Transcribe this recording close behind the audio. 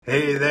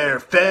Hey there,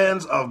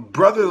 fans of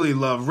Brotherly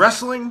Love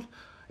Wrestling.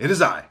 It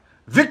is I,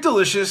 Vic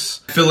Delicious,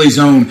 Philly's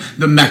own,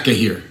 the Mecca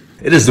here.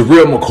 It is the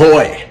real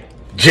McCoy,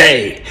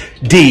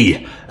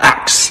 J.D.X.,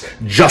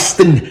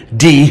 Justin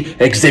D.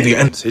 Xavier.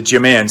 And it's your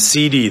man,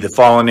 CD, the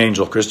Fallen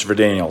Angel, Christopher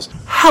Daniels.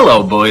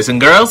 Hello, boys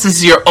and girls. This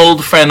is your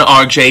old friend,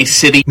 RJ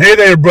City. Hey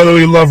there,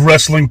 Brotherly Love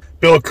Wrestling.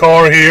 Bill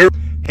Carr here.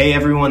 Hey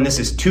everyone, this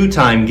is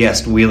two-time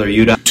guest Wheeler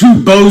Yuta.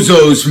 Two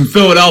bozos from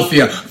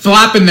Philadelphia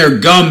flapping their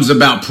gums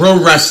about pro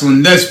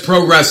wrestling this,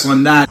 pro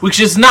wrestling that.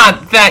 Which is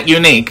not that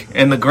unique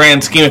in the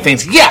grand scheme of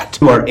things yet.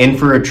 You are in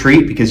for a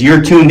treat because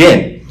you're tuned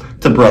in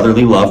to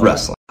Brotherly Love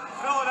Wrestling.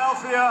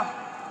 Philadelphia,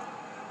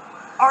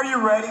 are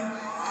you ready?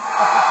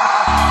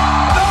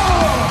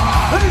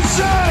 They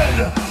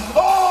said,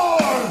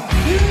 are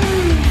you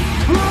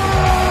ready?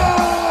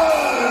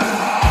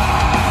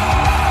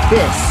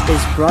 This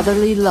is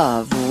Brotherly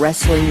Love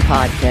Wrestling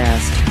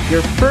Podcast,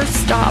 your first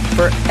stop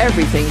for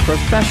everything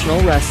professional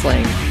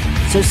wrestling.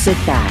 So sit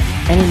back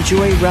and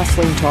enjoy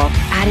wrestling talk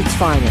at its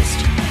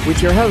finest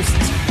with your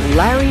hosts,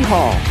 Larry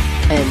Hall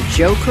and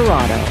Joe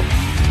Corrado.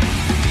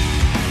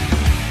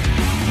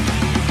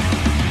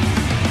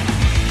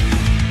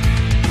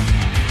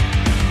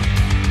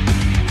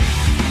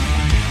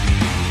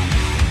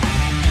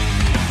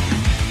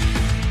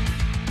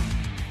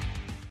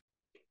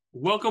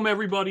 Welcome,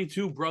 everybody,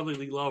 to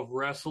Brotherly Love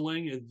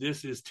Wrestling, and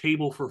this is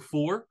Table for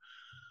Four.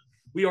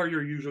 We are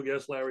your usual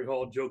guests, Larry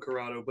Hall, Joe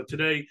Corrado, but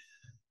today,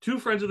 two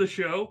friends of the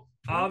show.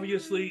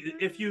 Obviously,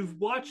 if you've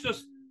watched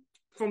us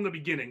from the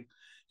beginning,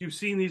 you've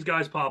seen these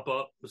guys pop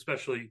up,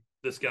 especially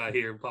this guy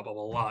here, pop up a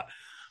lot.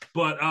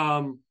 But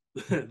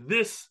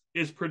this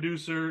is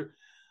producer...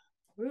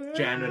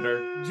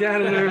 Janitor.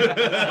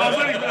 I was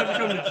waiting for that to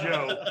come to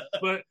Joe,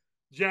 but...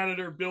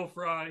 Janitor Bill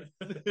Fry,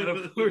 and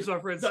of course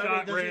our friend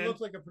Scott Does Rand. he look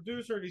like a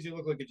producer, or does he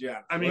look like a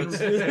janitor? I mean,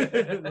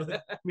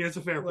 it's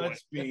a fair point.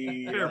 Let's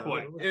be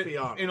point. Let's be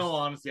honest. In all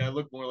honesty, I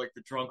look more like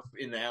the drunk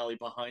in the alley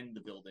behind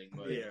the building.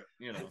 But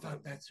I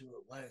thought that's who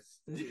it was.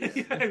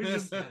 Yeah, we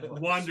just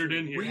wandered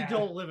in here. We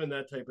don't live in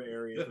that type of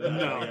area.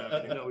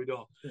 No, we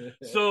don't.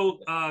 So,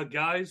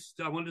 guys,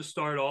 I wanted to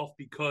start off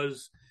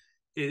because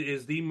it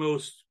is the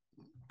most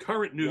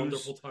current news.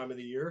 Wonderful time of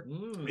the year.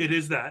 It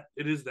is that.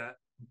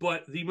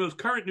 But the most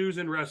current news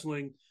in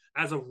wrestling,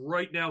 as of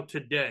right now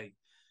today,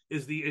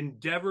 is the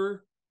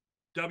Endeavor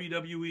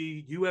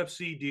WWE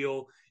UFC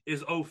deal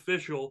is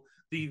official.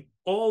 The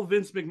all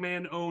Vince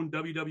McMahon owned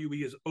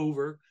WWE is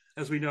over,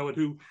 as we know it.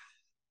 Who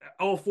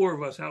all four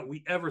of us, how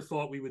we ever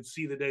thought we would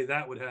see the day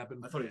that would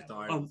happen. I thought he was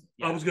dying.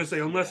 I was going to say,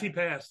 unless he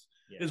passed,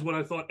 is what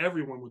I thought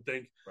everyone would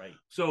think. Right.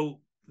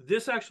 So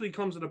this actually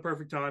comes at a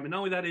perfect time, and not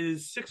only that, it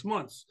is 6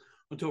 months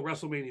until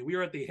WrestleMania. We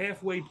are at the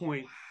halfway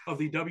point of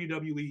the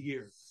WWE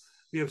year.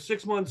 We have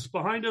 6 months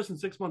behind us and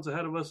 6 months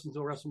ahead of us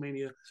until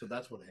WrestleMania. So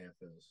that's what half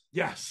is.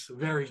 Yes,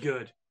 very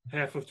good.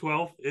 Half of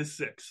 12 is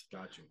 6.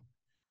 Gotcha.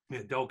 Yeah,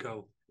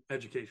 Delco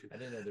education. I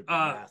didn't know there'd be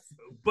math.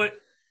 But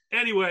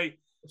anyway,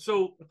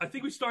 so I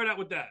think we start out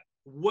with that.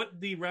 What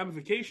the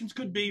ramifications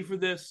could be for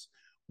this,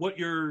 what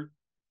your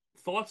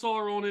thoughts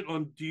are on it,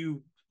 do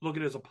you look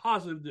at it as a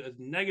positive, as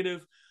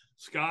negative?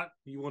 Scott,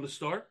 you want to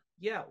start?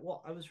 Yeah,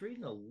 well, I was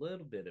reading a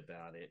little bit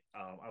about it.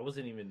 I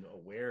wasn't even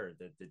aware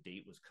that the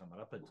date was coming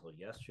up until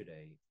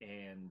yesterday.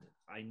 And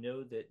I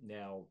know that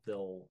now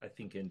I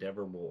think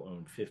Endeavor will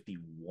own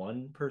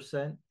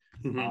 51%.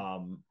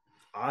 Mm-hmm.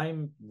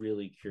 I'm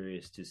really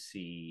curious to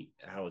see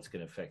how it's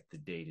going to affect the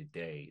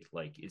day-to-day.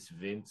 Like, is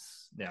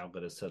Vince now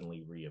going to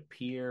suddenly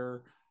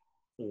reappear?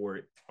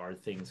 Or are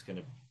things going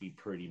to be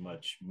pretty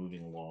much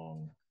moving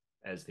along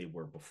as they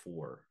were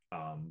before?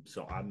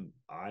 So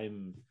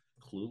I'm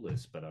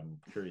clueless, but I'm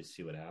curious to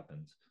see what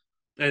happens.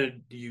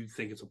 And do you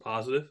think it's a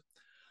positive?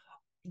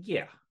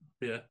 Yeah.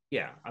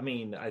 I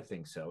mean, I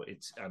think so.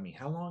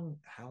 How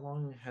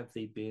long have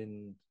they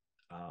been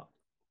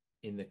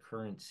in the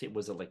current?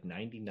 Was it like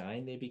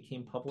 99 they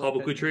became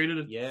publicly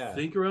traded? Yeah, I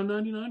think around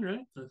 99,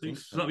 right? I think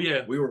so.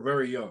 Yeah, we were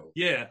very young.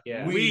 Yeah.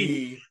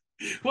 We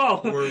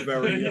were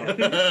very young.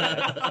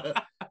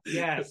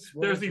 Yes,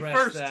 there's the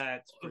first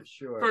that for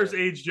sure. First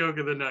age joke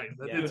of the night.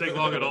 That didn't take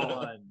long at all.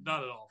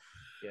 Not at all.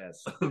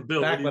 Yes.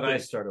 Bill, back when I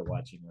started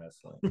watching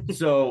wrestling.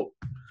 So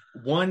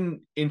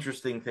one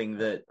interesting thing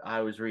that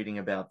I was reading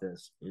about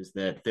this is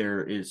that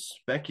there is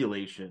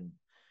speculation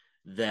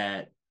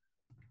that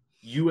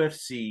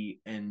UFC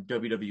and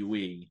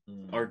WWE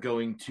are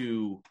going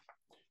to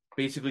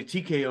basically,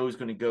 TKO is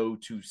going to go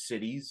to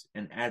cities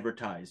and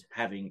advertise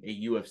having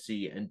a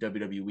UFC and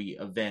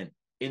WWE event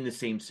in the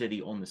same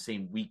city on the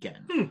same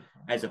weekend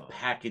as a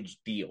package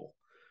deal,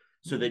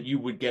 so that you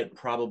would get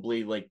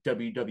probably like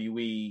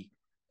WWE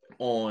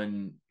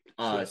on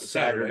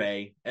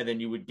Saturday, and then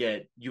you would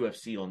get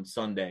UFC on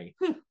Sunday,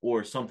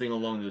 or something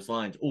along those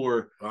lines.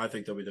 Or I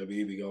think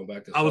WWE be going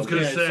back to. I was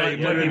going to say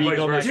WWE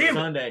go back to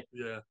Sunday.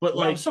 Yeah, but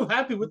I'm so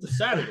happy with the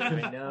Saturday.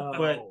 I know,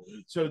 but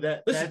so this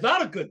is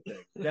not a good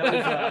thing. That was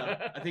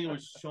I think it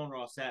was Sean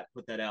Ross Sapp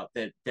put that out.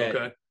 That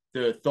okay.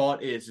 The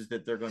thought is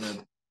that they're going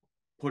to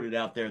put it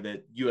out there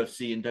that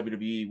UFC and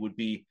WWE would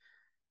be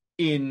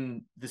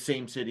in the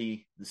same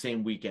city, the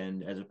same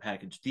weekend as a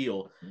package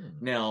deal.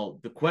 Now,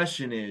 the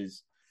question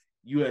is,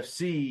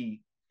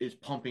 UFC is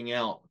pumping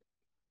out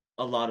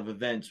a lot of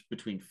events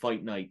between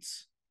fight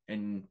nights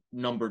and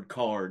numbered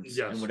cards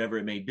and whatever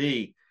it may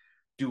be.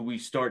 Do we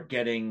start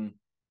getting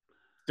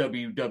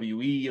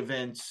WWE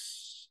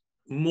events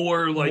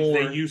more like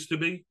they used to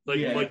be?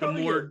 Like the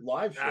more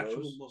live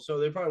shows. So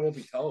they probably won't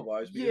be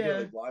televised, but you get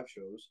like live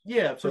shows.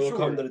 Yeah, so they'll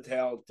come to the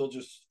town, they'll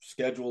just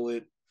schedule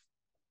it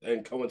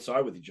and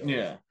coincide with each other.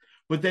 Yeah.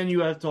 But then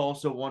you have to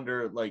also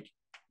wonder, like,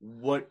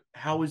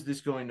 how is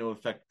this going to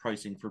affect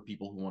pricing for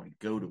people who want to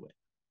go to it?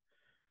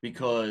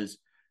 Because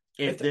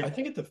I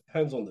think it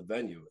depends on the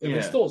venue. If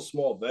it's still a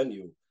small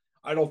venue,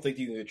 I don't think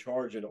you can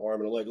charge an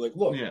arm and a leg. Like,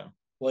 look,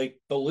 like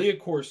the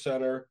Leocore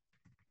Center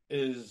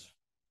is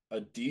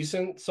a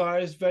decent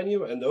sized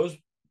venue, and those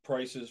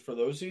prices for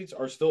those seats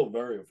are still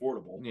very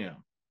affordable. Yeah.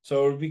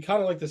 So it would be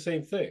kind of like the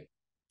same thing.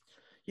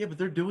 Yeah, but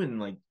they're doing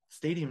like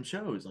stadium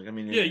shows. Like, I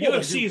mean,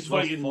 UFC is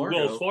fighting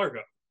Wells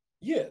Fargo.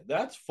 Yeah,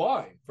 that's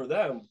fine for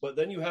them. But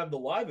then you have the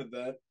live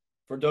event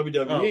for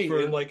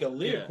WWE in like a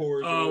Leocore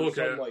or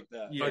something like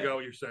that. Yeah. I got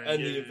what you're saying.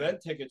 And the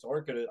event tickets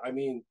aren't going to. I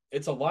mean,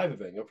 it's a live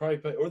event. You'll probably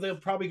pay, or they'll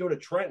probably go to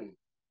Trenton,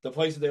 the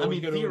place that they always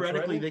go to.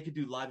 Theoretically, they could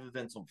do live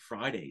events on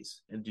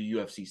Fridays and do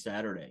UFC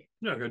Saturday.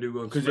 Not going to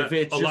do because if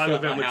it's a live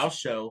event, house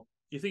show,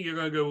 you think you're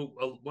going to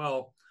go?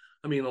 Well,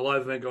 I mean, a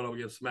live event going up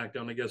against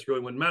SmackDown, I guess,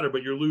 really wouldn't matter.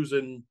 But you're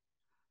losing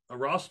a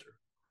roster.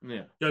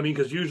 Yeah, I mean,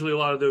 because usually a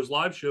lot of those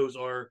live shows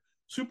are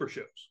super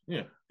shows.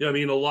 Yeah, I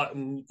mean,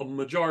 a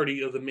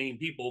majority of the main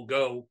people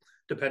go,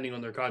 depending on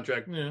their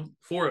contract,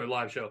 for a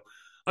live show.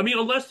 I mean,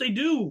 unless they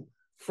do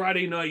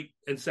Friday night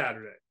and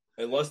Saturday,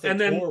 unless they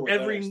tour with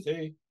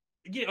NXT.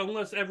 Yeah,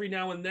 unless every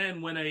now and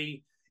then when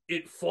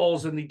it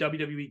falls in the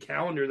WWE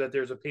calendar that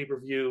there's a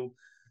pay-per-view.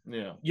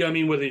 Yeah, I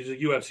mean, whether it's a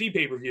UFC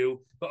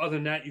pay-per-view, but other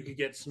than that, you could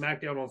get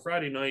SmackDown on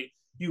Friday night,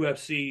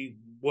 UFC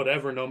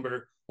whatever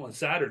number on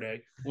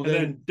Saturday, and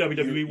then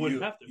WWE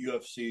wouldn't have to.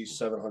 UFC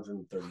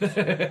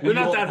 730. We're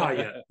not that high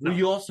yet. No.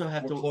 You also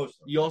have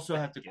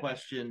to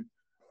question.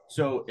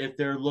 So if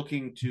they're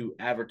looking to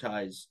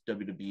advertise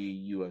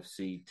WWE,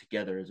 UFC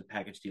together as a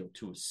package deal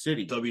to a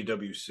city,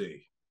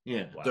 WWC,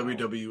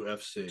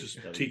 WWFC, just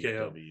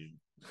TKO.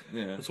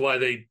 Yeah, that's why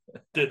they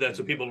did that,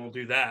 so people don't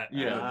do that.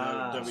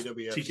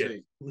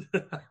 WWFC.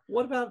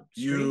 What about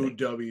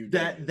UW?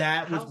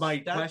 That was my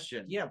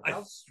question. Yeah,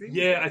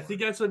 I think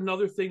that's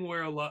another thing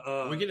where a lot.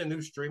 Are we getting a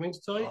new streaming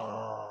site?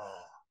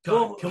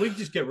 God, can we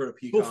just get rid of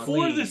Peacock?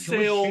 Before the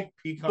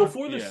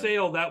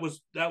sale, that was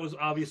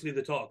obviously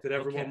the talk that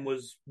everyone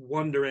was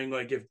wondering,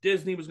 like if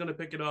Disney was going to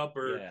pick it up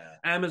or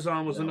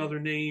Amazon was another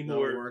name, that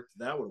would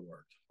have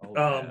worked.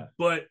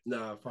 But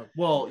no, fuck.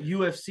 Well,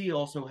 UFC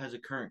also has a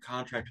current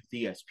contract with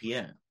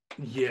ESPN.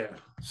 Yeah,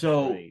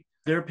 so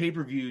their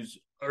pay-per-views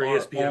or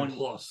ESPN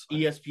Plus.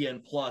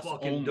 ESPN Plus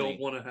only.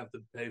 Don't want to have to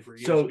pay for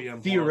ESPN. So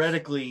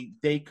theoretically,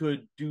 they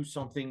could do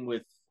something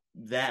with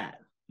that.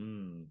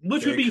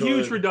 Which would be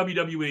huge for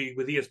WWE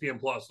with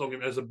ESPN Plus. Don't get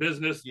me, as a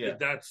business,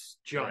 that's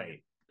giant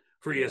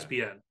for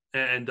ESPN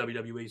and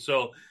WWE.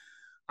 So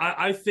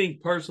I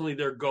think personally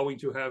they're going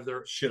to have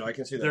their I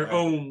can see that their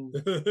own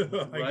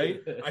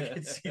right. I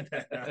can see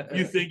that.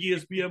 You think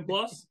ESPN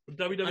Plus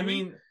WWE? I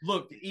mean,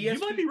 look, you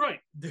might be right.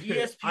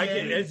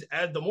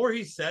 ESPN. The more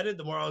he said it,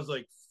 the more I was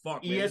like,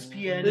 "Fuck."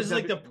 ESPN. This is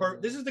like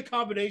this is the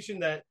combination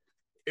that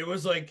it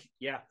was like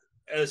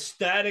a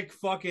static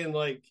fucking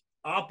like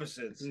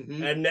opposites,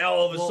 and now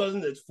all of a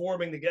sudden it's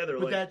forming together.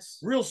 But like that's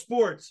real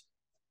sports,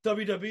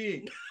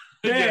 WWE.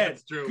 Bad,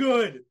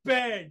 good,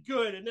 bad,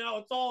 good, and now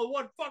it's all in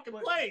one fucking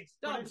place.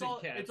 What's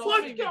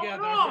going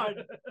on?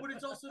 But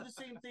it's also the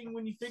same thing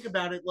when you think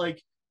about it.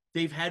 Like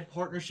they've had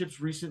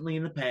partnerships recently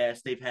in the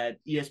past. They've had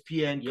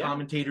ESPN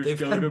commentators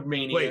go to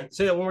Mania. Wait,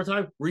 say that one more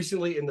time.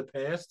 Recently in the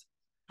past.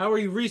 How are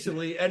you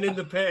recently and in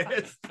the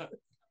past?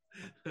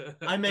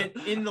 I meant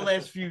in the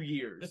last few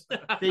years.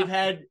 They've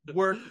had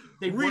work.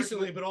 They've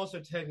recently, but also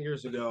 10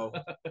 years ago.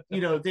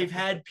 They've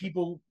had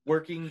people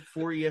working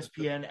for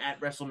ESPN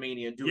at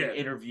WrestleMania doing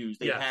interviews.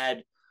 They've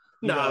had.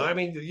 I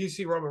mean, you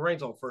see Roman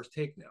Reigns on First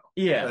Take now.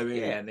 Yeah, I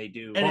mean, and they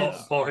do. And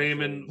Paul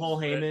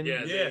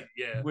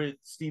Heyman. With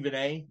Stephen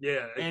A.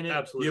 Yeah, and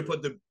absolutely. You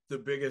put the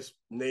biggest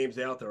names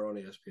out there on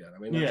ESPN. I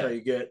mean, that's how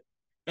you get.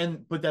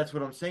 But that's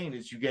what I'm saying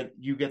is you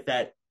get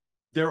that.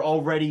 They're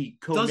already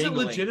co-mingling. Does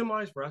it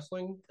legitimize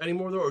wrestling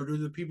anymore, though, or do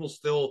the people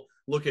still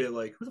look at it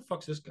like, who the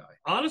fuck's this guy?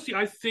 Honestly,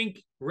 I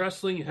think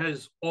wrestling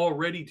has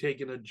already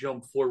taken a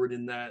jump forward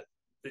in that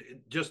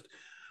just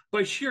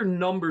by sheer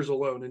numbers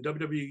alone. And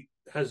WWE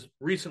has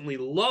recently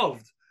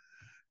loved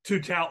to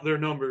tout their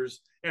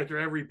numbers after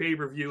every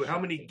pay-per-view, how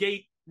many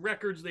gate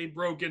records they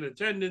broke in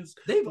attendance.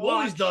 They've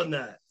always done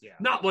that. Yeah.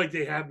 Not like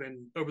they have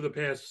been over the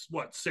past,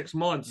 6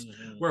 months,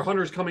 where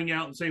Hunter's coming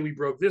out and saying, we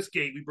broke this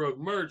gate, we broke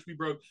merch, we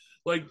broke,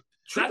 like...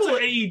 That's an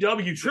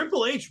AEW.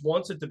 Triple H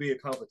wants it to be a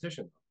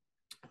competition.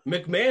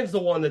 McMahon's the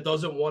one that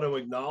doesn't want to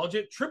acknowledge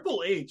it.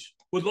 Triple H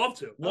would love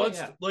to.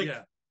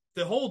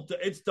 The whole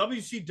it's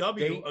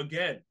WCW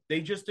again.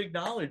 They just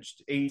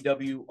acknowledged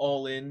AEW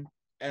All In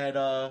at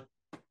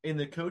in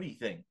the Cody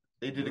thing.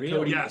 They did a Really?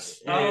 Cody,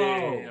 Yes.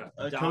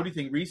 a Cody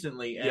thing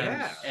recently,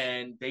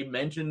 and they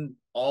mentioned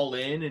All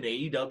In and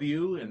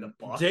AEW, and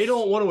they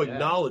don't want to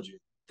acknowledge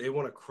it; they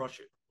want to crush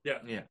it.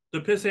 Yeah.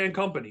 The Piss and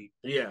Company.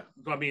 Yeah,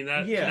 I mean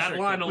that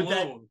line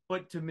alone.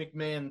 But to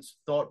McMahon's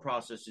thought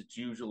process, it's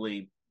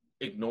usually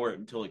ignore it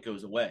until it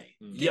goes away.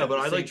 Yeah, but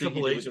I like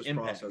Triple H's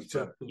process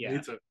better.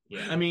 Yeah.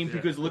 I mean,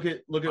 because look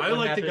at. I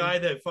like the guy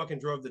that fucking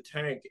drove the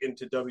tank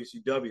into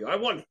WCW. I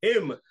want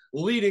him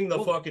leading the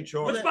fucking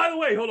charge. Which, by the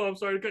way, hold on, I'm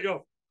sorry to cut you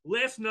off.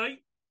 Last night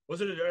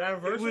was it an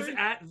anniversary? It was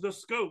at the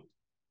Scope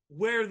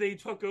where they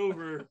took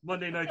over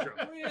Monday Nitro.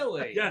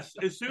 Really? Yes.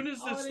 As soon as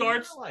it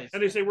starts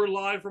and they say we're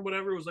live from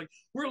whatever, it was like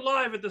we're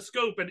live at the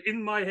Scope, and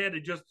in my head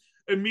it just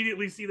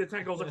immediately see the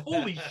tank. I was like,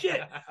 holy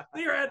shit,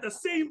 they are at the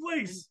same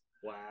place.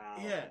 Wow.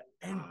 Yeah,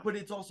 but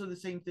it's also the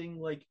same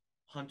thing. Like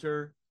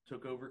Hunter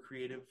took over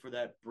creative for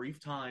that brief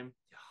time,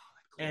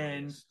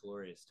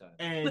 glorious time,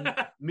 and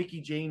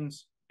Mickey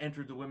James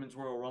entered the Women's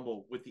Royal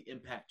Rumble with the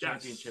Impact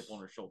Championship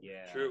on her shoulder.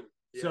 Yeah, true.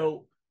 Yeah.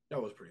 So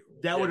that was pretty cool.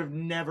 That would have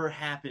never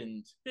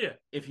happened. Yeah.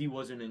 If he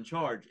wasn't in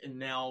charge, and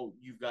now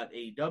you've got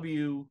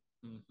AEW.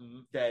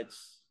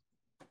 That's.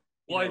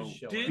 Well,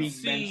 I did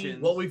see.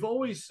 Well, we've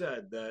always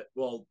said that.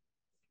 Well,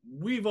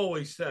 we've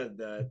always said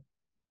that.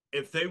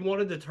 If they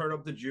wanted to turn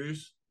up the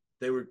juice,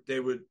 the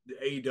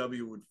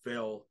AEW would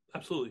fail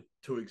absolutely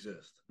to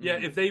exist. Yeah,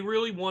 if they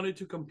really wanted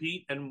to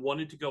compete and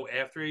wanted to go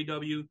after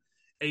AEW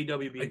be in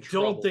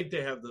trouble. I don't think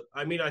they have the.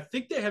 I mean, I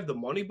think they have the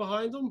money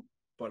behind them,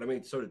 but I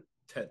mean, so did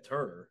Ted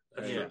Turner.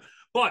 Yeah,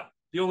 but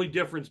the only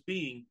difference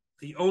being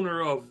the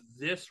owner of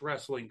this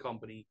wrestling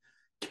company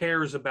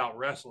cares about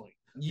wrestling.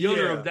 The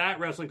owner of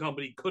that wrestling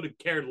company could have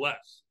cared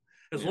less.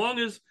 As long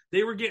as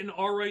they were getting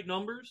all right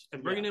numbers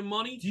and bringing in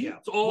money,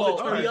 it's all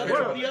the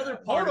other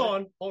part.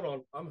 Hold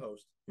on. I'm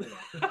host.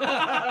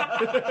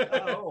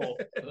 Oh,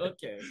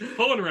 okay.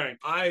 Phone rank.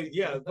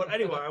 But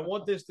anyway, I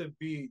want this to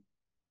be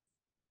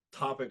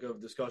topic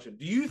of discussion.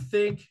 Do you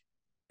think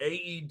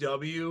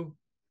AEW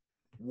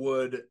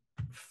would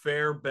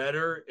fare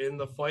better in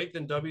the fight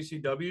than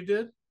WCW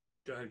did?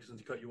 Go ahead, since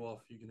he cut you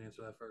off, you can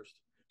answer that first.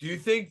 Do you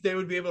think they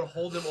would be able to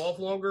hold them off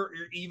longer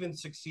or even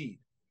succeed?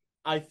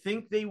 I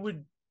think they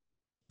would.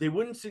 They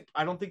wouldn't.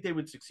 I don't think they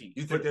would succeed.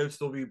 You think they would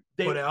still be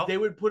put out? They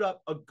would put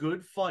up a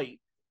good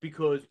fight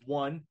because,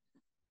 one,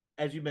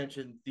 as you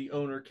mentioned, the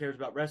owner cares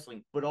about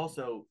wrestling, but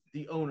also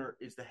the owner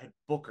is the head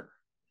booker.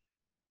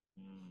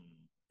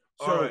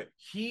 So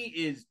he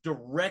is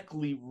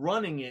directly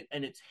running it,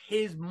 and it's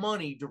his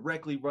money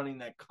directly running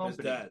that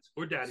company. His dad's.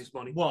 Or daddy's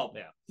money. Well,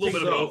 a little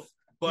bit of both.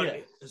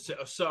 But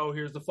so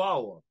here's the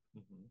follow-up.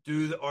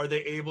 Are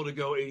they able to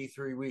go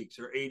 83 weeks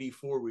or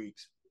 84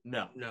 weeks?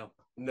 No.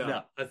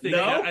 I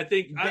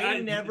think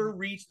they never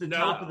reached the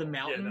top of the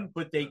mountain,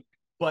 but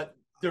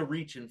they're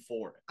reaching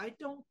for it. I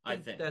don't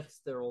think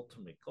that's their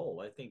ultimate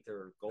goal. I think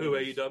their goal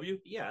AEW?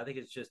 Yeah, I think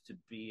it's just to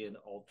be an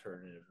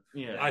alternative.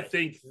 Yeah. I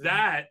think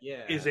that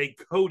is a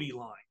Cody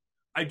line.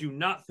 I do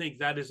not think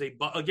that is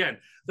again,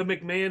 the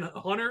McMahon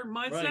Hunter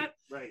mindset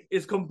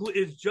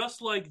is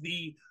just like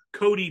the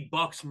Cody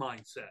Bucks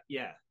mindset.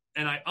 Yeah.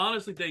 And I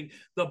honestly think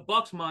the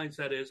Bucks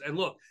mindset is, and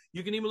look,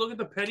 you can even look at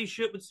the petty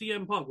shit with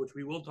CM Punk, which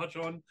we will touch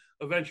on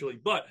eventually,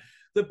 but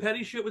the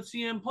petty shit with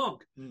CM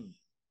Punk,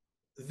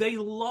 they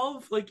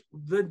love, like,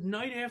 the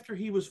night after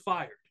he was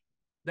fired,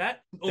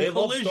 that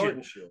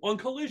on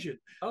Collision,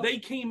 they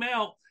came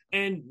out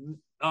and,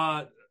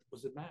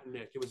 was it Matt and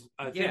Nick? It was,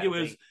 I think it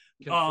was,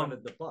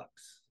 confronted the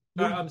Bucks.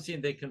 I'm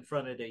seeing they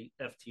confronted a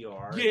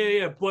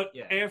FTR. But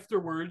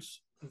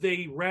afterwards,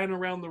 they ran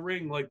around the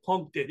ring like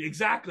Punk did.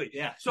 Exactly.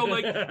 Yeah. So,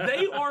 like,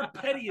 they are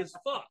petty as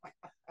fuck.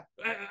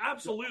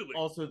 Absolutely.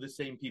 Also, the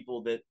same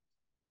people that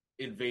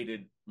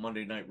invaded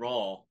Monday Night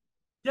Raw.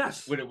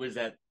 Yes. When it was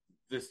at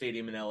the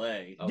stadium in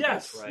LA. Oh,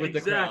 yes. Right. With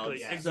exactly.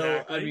 the crowds.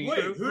 Exactly. So, I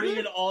mean, who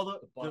did all the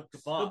Bucks.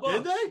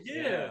 Did they?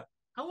 Yeah.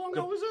 How long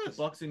ago was this?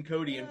 The Bucks and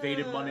Cody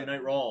invaded Monday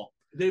Night Raw.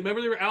 They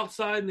remember they were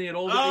outside and they had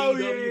all the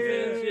AEW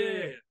fans.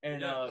 Yeah.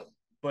 And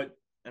but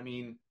I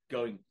mean,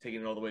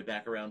 taking it all the way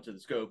back around to the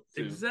Scope.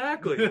 Too.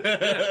 Exactly.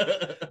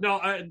 Yeah. No,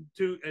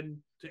 to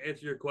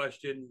answer your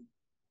question,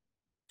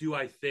 do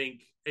I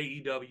think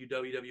AEW,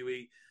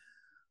 WWE?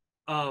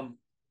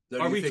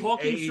 Are we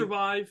talking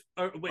Survive?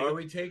 I'm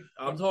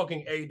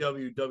talking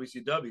AEW,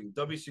 WCW.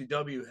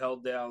 WCW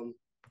held down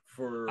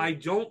for. I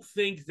don't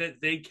think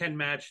that they can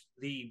match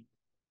the.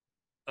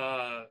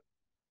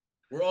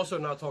 We're also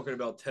not talking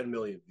about 10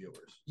 million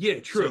viewers. Yeah,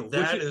 true. So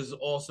that is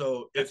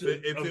also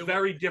a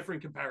very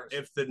different comparison.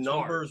 If the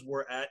numbers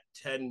were at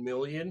 10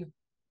 million,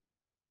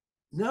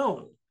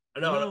 no, I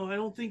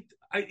don't think.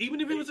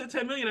 Even if it was at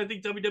 10 million, I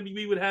think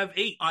WWE would have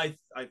 8. I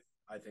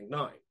think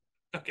 9.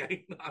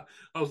 Okay,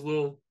 I was a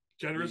little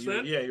generous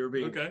then. Yeah, you were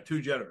being too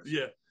generous.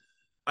 Yeah,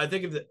 I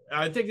think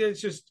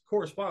it's just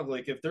correspond.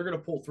 Like if they're going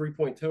to pull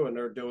 3.2 and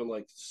they're doing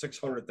like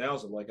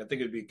 600,000, like I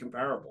think it'd be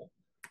comparable.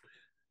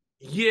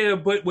 Yeah,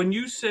 but when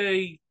you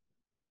said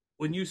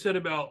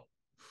about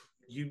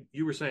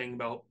you were saying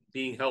about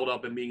being held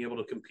up and being able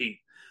to compete,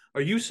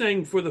 Are you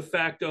saying for the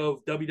fact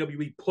of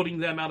WWE putting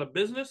them out of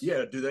business?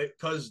 Yeah, do they?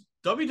 Because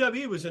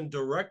WWE was in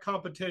direct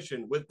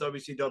competition with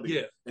WCW.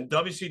 Yeah. And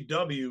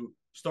WCW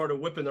started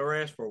whipping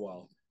their ass for a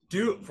while.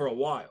 For a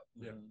while.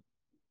 Yeah.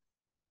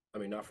 I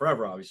mean, not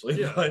forever, obviously.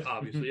 Yeah, but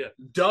obviously, yeah.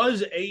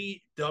 Does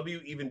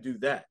AEW even do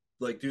that?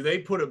 Like, do they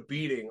put a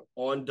beating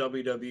on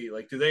WWE?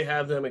 Like, do they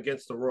have them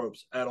against the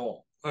ropes at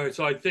all? All right,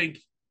 so I think,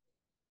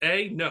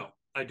 no.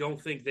 I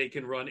don't think they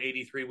can run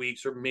 83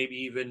 weeks or maybe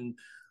even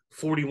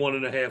 41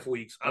 and a half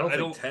weeks. I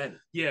don't think 10.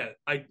 Yeah,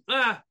 I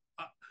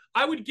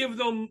would give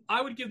them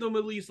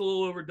at least a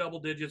little over double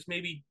digits,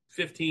 maybe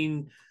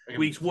 15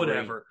 weeks,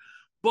 whatever.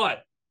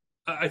 But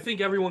I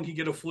think everyone can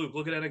get a fluke.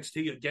 Look at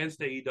NXT against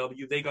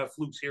AEW; they got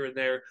flukes here and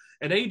there,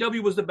 and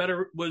AEW was the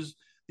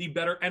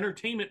better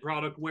entertainment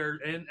product,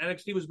 and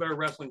NXT was a better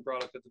wrestling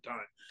product at the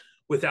time,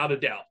 without a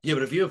doubt. Yeah,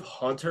 but if you have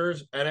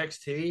Hunter's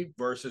NXT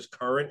versus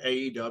current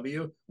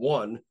AEW,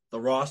 the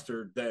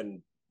roster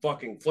then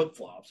fucking flip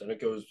flops and it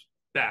goes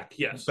back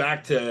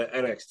to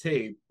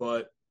NXT,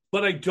 but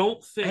I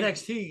don't think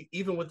NXT,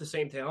 even with the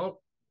same talent,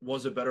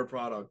 was a better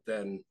product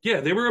than. Yeah,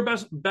 they were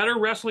better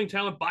wrestling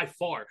talent by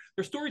far.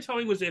 Their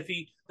storytelling was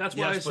iffy. That's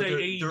why I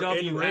say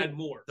AEW had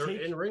more. Their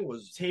in-ring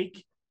was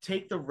take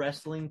the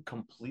wrestling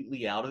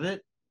completely out of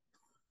it.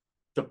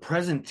 The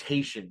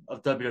presentation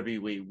of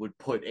WWE would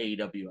put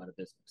AEW out of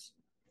business.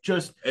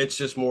 It's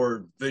just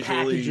more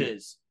visually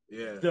packages.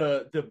 Yeah.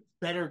 The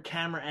better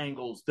camera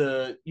angles,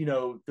 the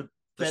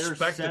better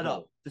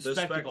setup, the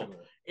spectacle.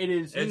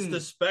 It's the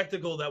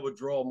spectacle that would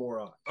draw more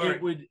eyes.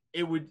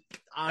 It would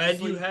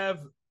honestly,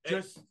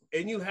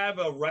 and you have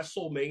a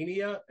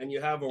WrestleMania and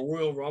you have a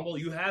Royal Rumble,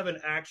 you have an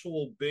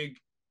actual big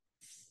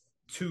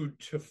 2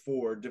 to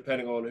 4,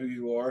 depending on who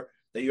you are,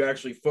 that you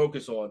actually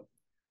focus on.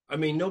 I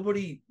mean,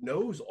 nobody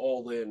knows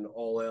All In,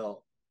 All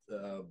Out,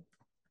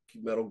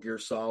 Metal Gear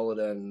Solid,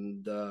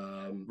 and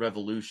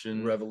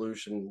Revolution,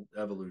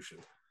 Evolution.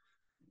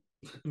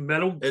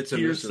 Metal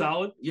Gear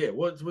Solid? Yeah,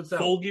 what's that?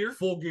 Full Gear?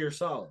 Full Gear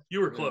Solid.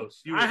 You were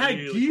close. I had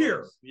gear.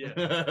 Close. Yeah.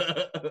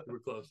 You were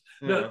close.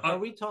 No, are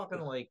we talking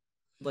like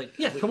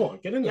yeah, come on,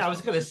 get in there. Yeah, I was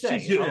gonna say,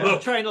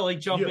 I'm trying to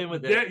jump in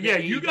with it. Yeah,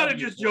 you gotta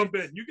just jump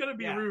in. You gotta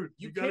be rude.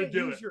 You gotta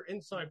do use your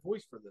inside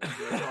voice for this.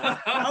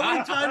 How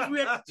many times do we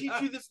have to teach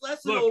you this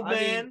lesson, old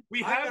man?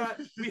 We have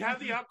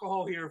the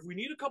alcohol here. If we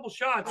need a couple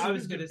shots, I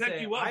was gonna pick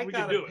say, you up. I we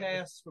got can do a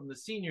pass from the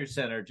senior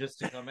center just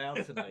to come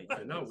out tonight.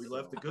 I know, we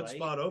left a good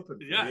spot open.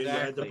 Yeah, you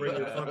had to bring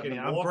your fucking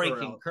I'm walker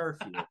breaking out.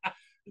 curfew.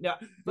 Yeah,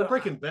 we're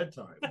breaking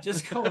bedtime.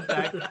 Just going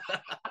back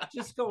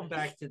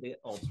to the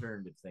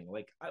alternative thing.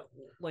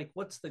 Like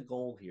what's the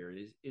goal here?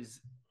 Is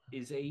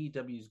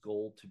AEW's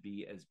goal to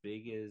be as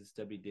big as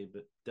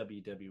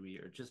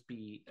WWE or just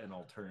be an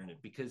alternative?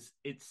 Because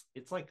it's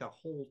like a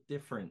whole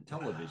different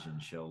television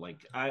show.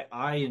 Like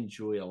I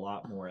enjoy a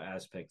lot more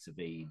aspects of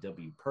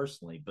AEW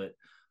personally, but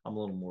I'm a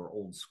little more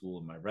old school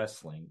in my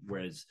wrestling,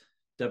 whereas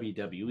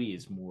WWE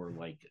is more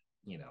like,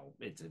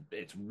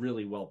 it's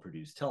really well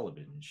produced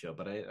television show,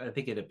 but I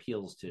think it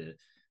appeals to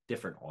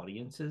different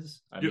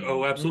audiences.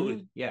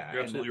 Absolutely. Yeah,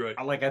 you're absolutely right.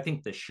 I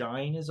think the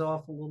shine is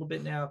off a little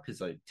bit now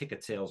because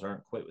ticket sales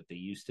aren't quite what they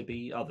used to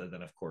be, other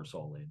than of course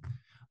All In.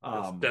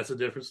 That's a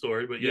different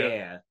story, but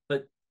yeah.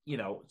 But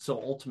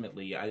so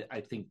ultimately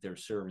I think they're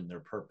serving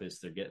their purpose.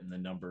 They're getting the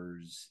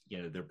numbers,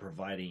 they're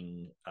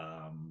providing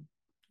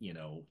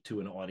to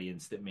an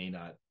audience that may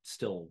not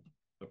still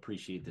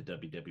appreciate the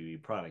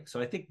WWE product. So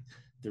I think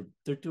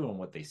they're doing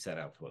what they set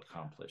out to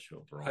accomplish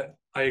overall.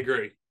 I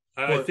agree.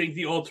 I think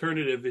the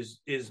alternative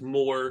is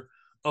more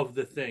of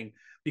the thing,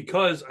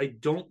 because I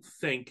don't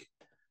think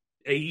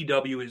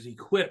AEW is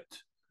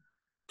equipped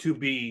to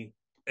be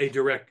a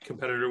direct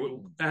competitor.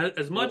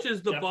 As much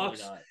as the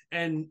Bucks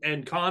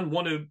and Khan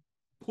want to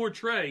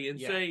portray and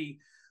say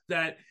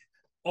that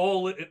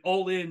all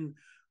in,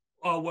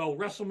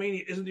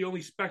 WrestleMania isn't the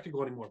only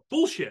spectacle anymore.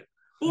 Bullshit.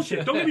 Don't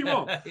get me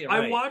wrong. Yeah,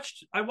 right.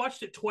 I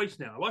watched it twice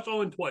now. I watched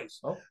All In twice.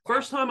 Oh,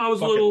 First time I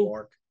was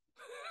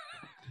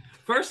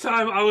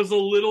a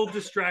little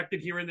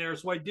distracted here and there,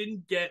 so I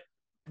didn't get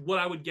what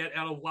I would get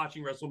out of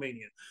watching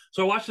WrestleMania.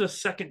 So I watched it a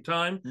second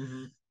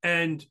time,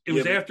 and it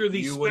was after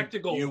the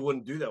spectacle. You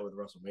wouldn't do that with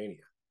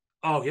WrestleMania.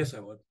 Oh, yes, I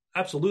would.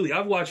 Absolutely.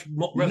 I've watched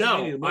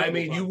WrestleMania. No, I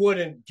mean, you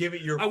wouldn't give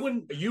it your... I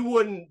wouldn't... You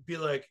wouldn't be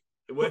like...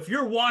 If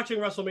you're watching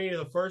WrestleMania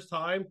the first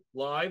time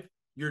live,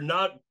 you're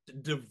not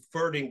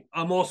diverting.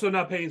 I'm also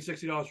not paying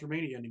 $60 for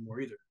Mania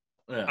anymore either.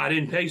 Yeah. I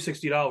didn't pay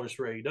 $60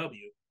 for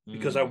AEW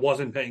because I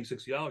wasn't paying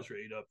 $60 for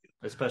AEW.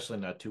 Especially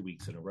not 2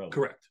 weeks in a row.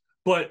 Correct.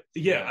 But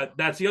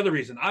that's the other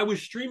reason. I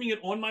was streaming it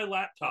on my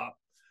laptop,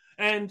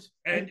 and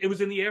it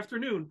was in the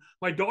afternoon.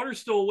 My daughter's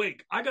still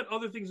awake. I got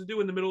other things to do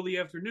in the middle of the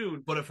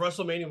afternoon. But if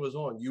WrestleMania was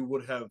on, you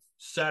would have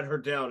sat her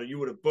down and you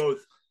would have both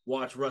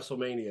watched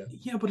WrestleMania.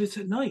 Yeah, but it's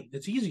at night.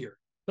 It's easier.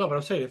 No, but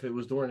I'm saying if it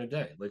was during the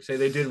day, like say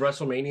they did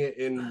WrestleMania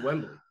in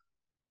Wembley.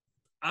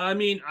 I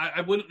mean, I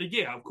wouldn't.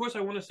 Yeah, of course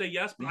I want to say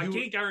yes, but I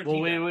can't guarantee.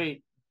 Well,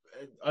 wait.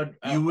 A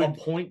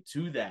point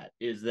to that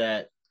is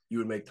that you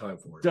would make time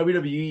for it.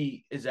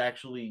 WWE is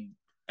actually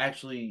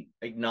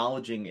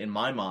acknowledging, in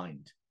my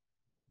mind,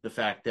 the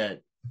fact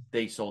that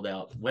they sold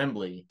out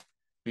Wembley,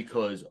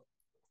 because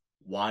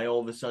why all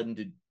of a sudden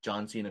did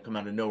John Cena come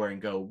out of nowhere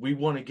and go, we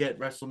want to get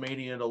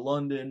WrestleMania to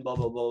London, blah,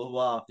 blah, blah, blah,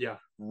 blah. Yeah.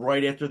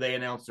 Right after they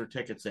announced their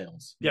ticket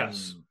sales.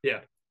 Yes.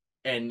 Yeah.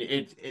 And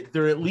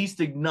they're at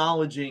least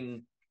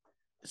acknowledging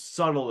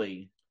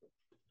subtly.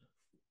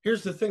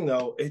 Here's the thing,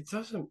 though. It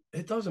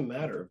doesn't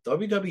matter. If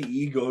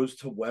WWE goes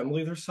to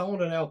Wembley, they're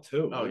selling it out,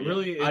 too. Oh,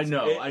 really, I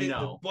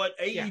know. But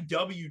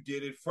AEW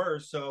did it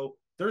first, so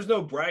there's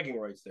no bragging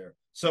rights there.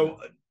 So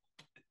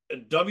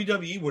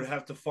WWE would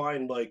have to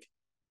find, like,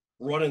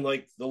 running,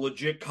 like, the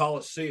legit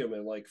Coliseum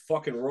in, like,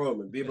 fucking Rome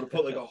and be able to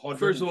put, like, 145.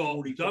 First of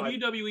all,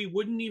 WWE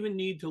wouldn't even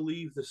need to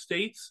leave the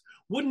States,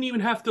 wouldn't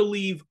even have to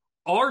leave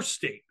our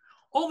state.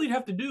 All they'd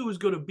have to do is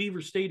go to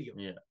Beaver Stadium.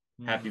 Yeah.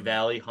 Happy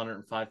Valley,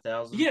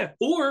 105,000. Yeah,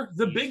 or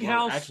the Big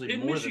House actually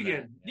in more than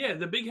Michigan. Yeah,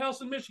 the Big House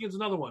in Michigan is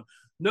another one.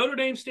 Notre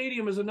Dame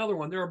Stadium is another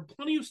one. There are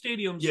plenty of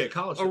stadiums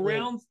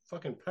around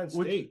fucking Penn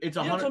State. It's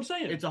that's what I'm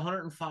saying. It's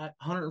 105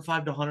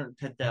 to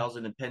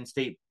 110,000 in Penn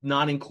State,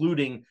 not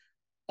including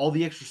all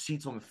the extra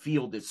seats on the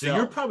field itself. So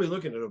you're probably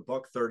looking at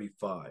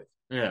 $135.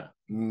 Yeah.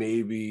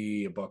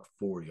 Maybe $140.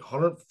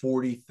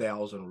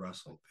 140,000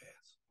 wrestling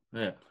fans.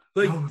 Yeah.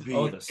 Like,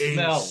 the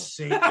smell.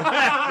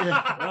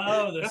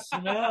 Oh, the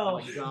smell. Oh,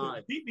 my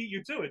God. He beat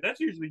you to it. That's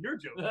usually your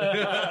joke.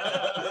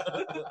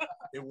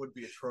 It would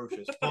be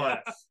atrocious,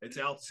 but it's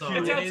outside.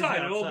 It's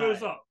outside. It all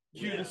goes up.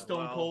 Cue the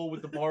Stone Cold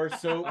with the bar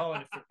soap. Oh,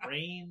 and if it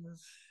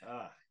rains.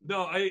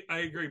 No, I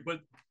agree.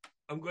 But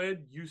I'm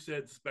glad you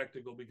said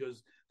spectacle,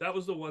 because that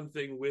was the one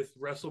thing with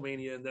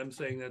WrestleMania and them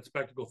saying that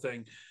spectacle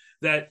thing,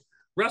 that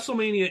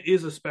WrestleMania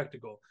is a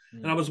spectacle.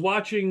 And I was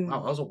watching.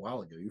 Wow, that was a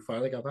while ago. You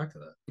finally got back to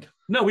that.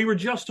 No, we were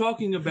just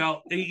talking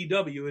about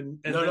AEW and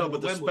no, but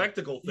the Wembley.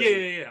 spectacle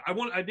thing. Yeah.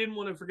 I didn't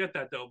want to forget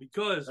that, though,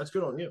 because that's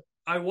good on you.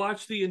 I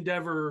watched the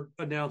Endeavor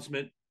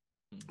announcement.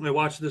 And I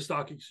watched the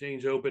Stock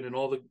Exchange Open and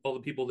all the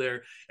people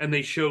there, and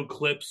they showed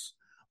clips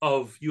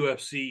of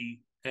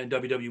UFC and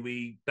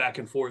WWE back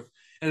and forth,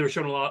 and they were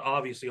showing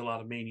obviously a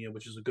lot of Mania,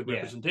 which is a good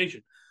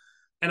representation.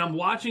 And I'm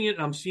watching it,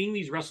 and I'm seeing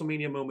these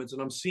WrestleMania moments,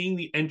 and I'm seeing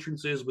the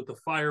entrances with the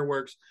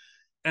fireworks,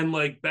 and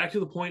like back to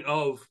the point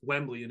of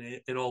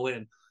Wembley and All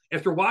In.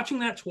 After watching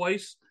that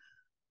twice,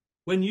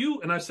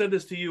 and I said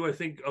this to you, I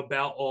think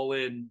about All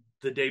In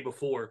the day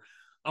before,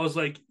 I was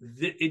like,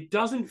 it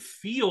doesn't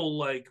feel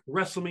like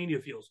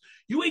WrestleMania feels.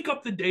 You wake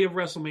up the day of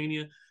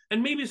WrestleMania,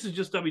 and maybe this is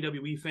just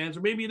WWE fans,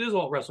 or maybe it is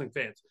all wrestling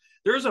fans.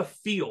 There's a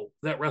feel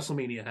that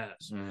WrestleMania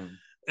has.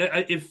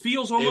 It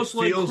feels almost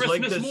like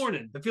Christmas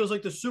morning. It feels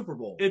like the Super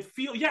Bowl.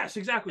 Yes,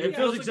 exactly. It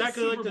feels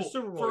exactly like the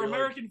Super Bowl. For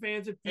American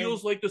fans, it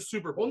feels like the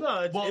Super Bowl.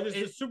 Well, no, it is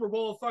the Super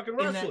Bowl of fucking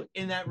wrestling.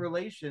 In that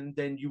relation,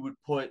 then you would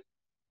put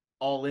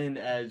All In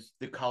as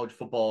the college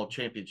football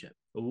championship.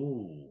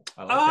 Ooh,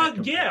 I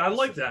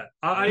like that.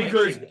 I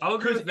agree. I'll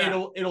agree with that.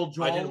 It'll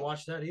draw. I didn't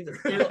watch that either.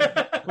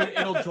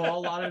 It'll draw a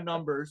lot of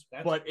numbers,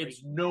 but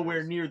it's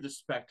nowhere near the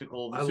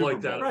spectacle of the Super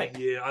like that. Bowl. Right.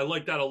 Yeah, I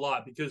like that a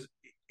lot, because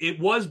it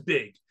was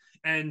big,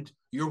 and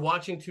you're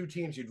watching two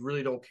teams you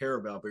really don't care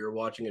about, but you're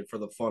watching it for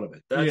the fun of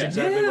it. That's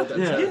exactly what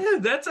that's Yeah,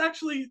 that's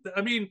actually,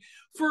 I mean,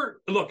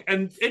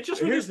 and it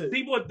just was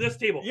people at this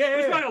table.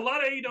 There's probably a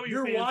lot of AEW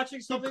you're fans watching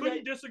something who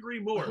couldn't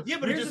disagree more. Yeah,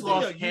 but we just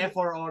lost half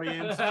our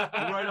audience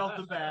right off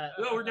the bat.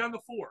 No, we're down to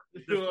 4.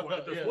 Well,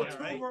 2 of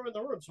them in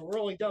the room, so we're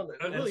only down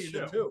to really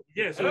into 2.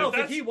 Yeah, so I don't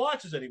think he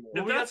watches anymore.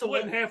 If that's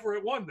split in half, we're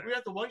at 1 then. We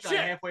got the one guy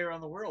halfway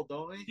around the world,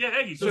 don't we? Yeah,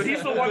 Eggy. So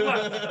he's the one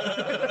left.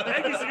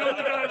 Eggy's the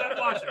only guy that's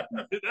watching.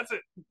 That's it.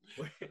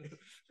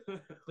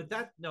 But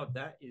that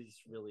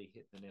is really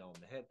hitting the nail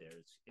on the head there.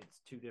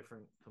 It's 2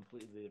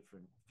 completely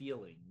different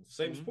feelings.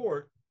 Same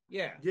sport.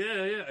 Yeah,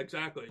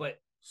 exactly. But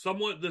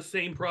somewhat the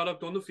same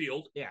product on the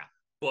field. Yeah,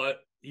 but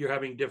you're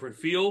having different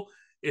feel.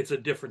 It's a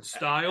different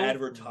style.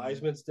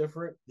 Advertisements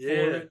different.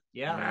 Yeah.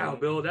 Wow,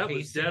 Bill, that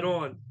was dead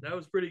on. That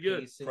was pretty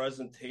good.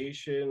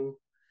 Presentation.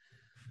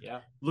 Yeah.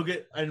 Look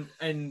at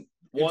and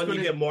one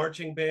you get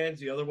marching bands,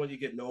 the other one you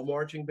get no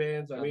marching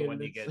bands. I mean,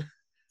 one you get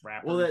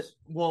rappers.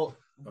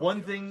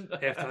 One thing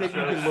that you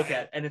can look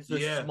at, and it's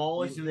the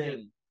smallest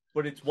thing,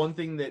 but it's one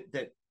thing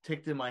that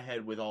ticked in my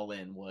head with All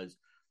In was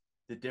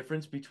the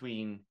difference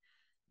between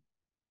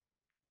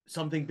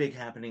something big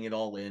happening at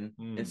All In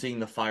and seeing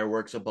the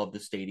fireworks above the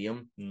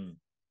stadium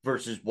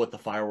versus what the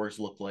fireworks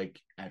look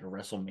like at a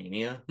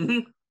WrestleMania.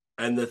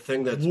 And the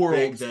thing that's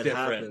big that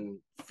happened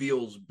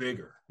feels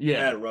bigger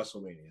at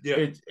WrestleMania.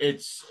 Yeah.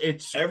 It's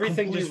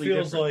everything just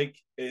feels different. Like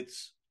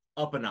it's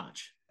up a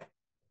notch.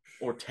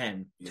 Or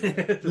 10.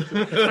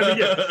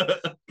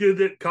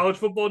 Good college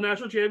football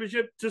national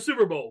championship to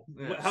Super Bowl.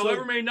 Yeah.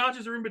 However many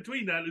notches are in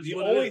between that is the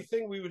what only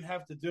thing we would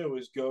have to do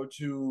is go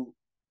to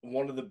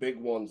one of the big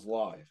ones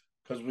live,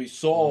 because we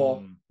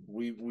saw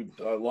we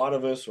a lot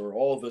of us or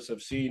all of us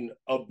have seen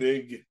a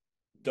big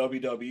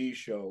WWE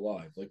show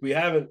live. Like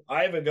I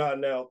haven't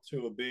gotten out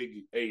to a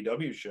big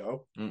AEW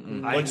show,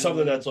 like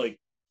something that's like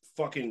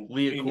fucking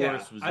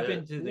I've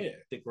been to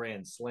the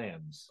Grand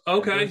Slams.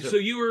 Okay, so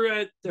you were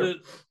at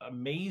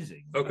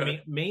amazing. Okay, I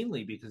mean,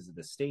 mainly because of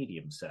the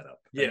stadium setup.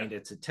 Yeah, I mean,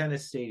 it's a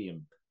tennis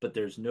stadium, but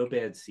there's no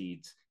bad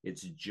seats.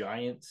 It's a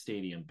giant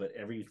stadium, but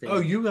everything.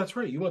 Oh, that's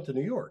right. You went to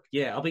New York.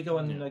 Yeah, I'll be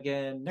going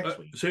again next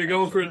week. So you're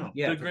going for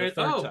the grand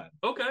third time.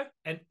 Okay.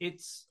 And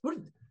it's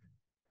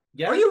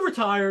Are you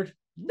retired?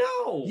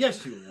 No.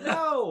 Yes, you are.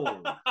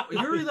 No.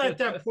 You're at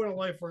that point in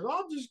life where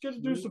I'm just going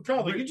to do some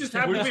traveling. You just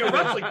happen to be a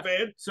wrestling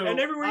fan, and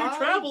everywhere you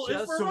travel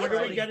is for So we're going to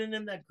wrestling. get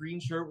in that green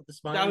shirt with the I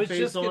smiley was face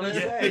just on gonna it.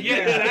 say,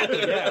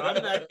 Yeah,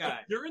 I'm that guy.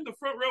 You're in the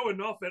front row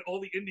enough at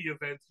all the indie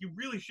events. You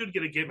really should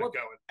get a gimmick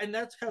going. And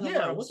that's kind of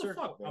Yeah, what what the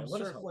fuck, man? I'm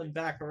Let us circling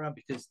back around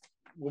because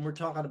when we're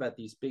talking about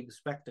these big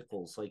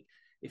spectacles, like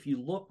if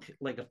you look,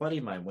 like a buddy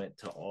of mine went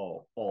to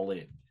All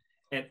In,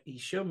 and he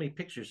showed me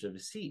pictures of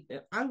his seat,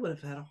 and I would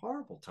have had a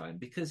horrible time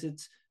because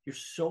you're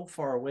so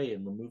far away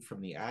and removed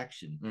from the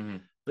action. Mm-hmm.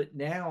 But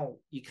now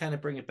you kind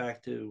of bring it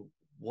back to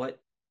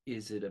what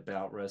is it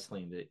about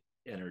wrestling that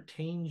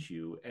entertains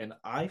you? And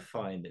I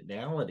find that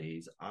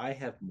nowadays I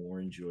have more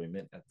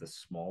enjoyment at the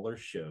smaller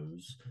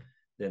shows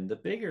than the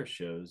bigger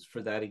shows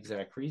for that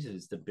exact reason.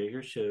 Is the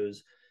bigger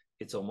shows,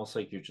 it's almost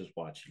like you're just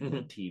watching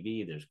on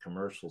TV. There's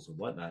commercials and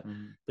whatnot.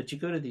 But you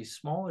go to these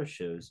smaller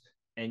shows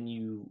and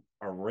you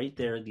are right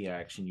there in the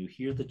action. You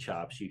hear the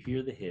chops, you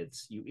hear the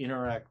hits, you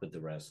interact with the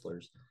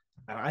wrestlers.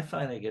 And I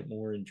find I get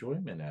more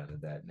enjoyment out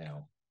of that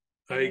now.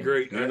 I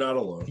agree. You're not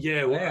alone.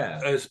 Yeah,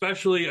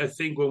 especially I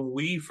think when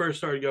we first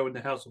started going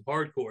to House of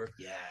Hardcore.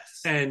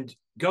 Yes. And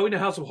going to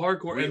House of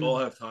Hardcore. We and all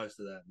have ties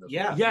to that.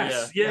 Yeah.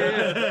 Yes.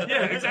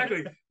 Yeah,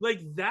 exactly.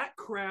 Like that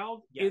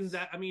crowd in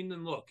that. I mean,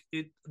 and look,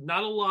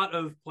 not a lot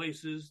of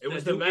places. It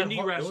was that the do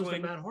indie wrestling. It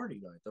was the Matt Hardy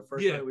night. The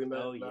first night we met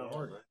Matt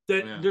Hardy.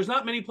 There's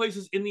not many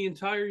places in the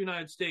entire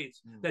United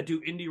States that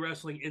do indie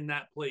wrestling in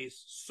that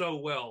place so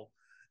well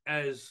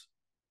as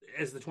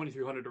the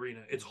 2300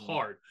 Arena. It's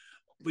hard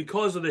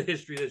because of the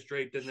history that's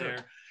draped in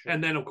there.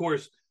 And then, of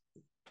course,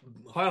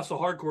 House of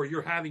Hardcore,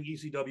 you're having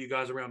ECW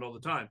guys around all the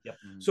time. Yep.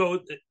 So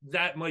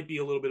that might be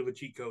a little bit of a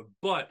cheat code.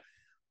 But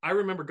I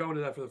remember going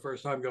to that for the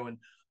first time going,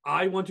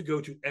 I want to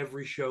go to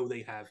every show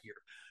they have here.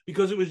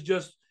 Because it was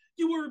just,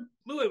 you were,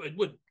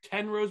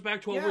 10 rows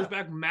back, 12 rows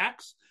back,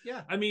 max?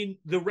 Yeah. I mean,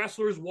 the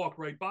wrestlers walk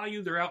right by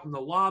you. They're out in the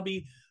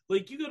lobby.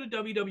 Like, you go to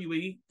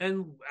WWE,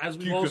 and as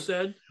we've all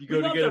said, you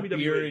go to get a WWE.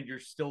 beer and you're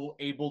still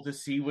able to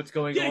see what's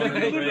going on.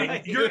 You're in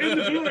the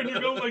theater and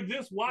you're going like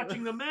this,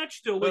 watching the match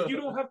still. Like, you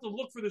don't have to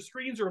look for the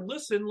screens or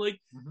listen. Like,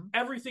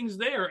 everything's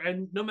there.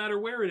 And no matter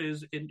where it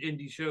is in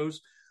indie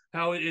shows,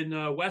 how in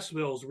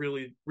Westville's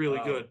really, really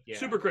good. Yeah.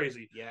 Super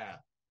crazy. Yeah.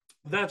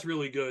 That's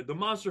really good. The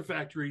Monster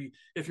Factory,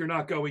 if you're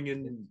not going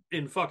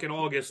in fucking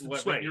August and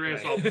sweating your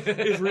ass off,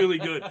 is really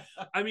good.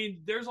 I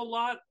mean, there's a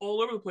lot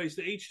all over the place.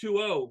 The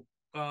H2O,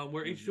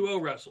 where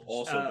H2O wrestles.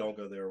 Also, don't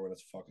go there when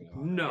it's fucking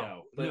hot.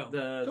 No.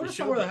 Go to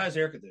somewhere that has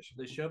air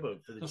conditioning. The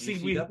Showboat for the See,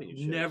 GCW we've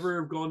shows.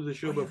 never gone to the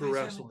Showboat for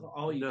wrestling.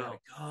 You gotta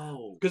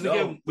go. Because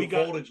again, we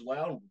got Voltage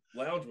Lounge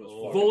was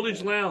fucking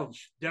Voltage cool.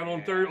 Lounge down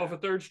on off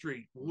of 3rd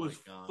Street was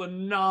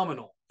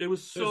phenomenal. It was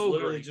It was so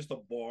literally great. just a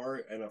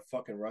bar and a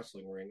fucking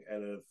wrestling ring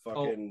and a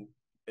fucking.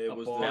 It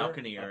was bar,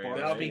 balcony area.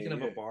 Balcony, Speaking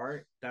of yeah. a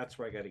bar, that's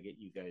where I got to get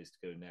you guys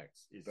to go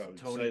next. Is Oh,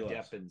 Tony say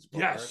less. Deppin's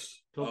bar.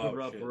 Yes. Pilgrim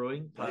Rub shit.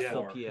 Brewing, That's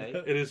Pottsville, far.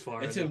 PA. It is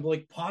far. It's in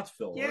like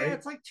Pottsville, Yeah, right?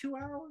 it's like 2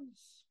 hours,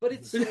 but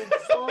it's so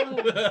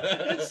fun.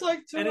 It's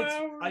like 2 and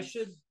hours. I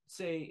should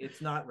say it's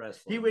not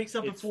wrestling. He wakes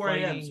up at It's 4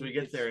 a.m. fighting. so he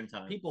gets It's there in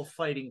time. People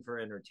fighting for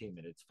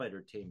entertainment. It's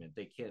fightertainment.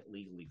 They can't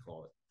legally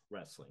call it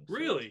wrestling. So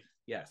Really?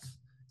 yes.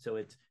 So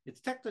it's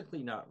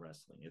technically not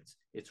wrestling.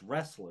 It's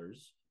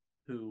wrestlers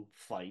who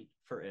fight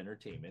for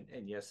entertainment.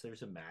 And yes,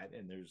 there's a mat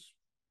and there's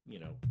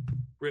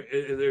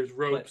There's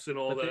ropes and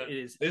all but that. It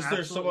is there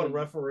someone absolutely-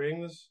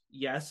 refereeing this?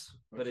 Yes,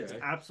 but it's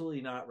Okay. absolutely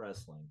not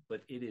wrestling.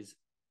 But it is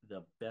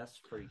the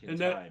best freaking And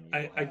time.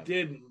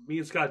 that me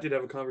and Scott did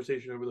have a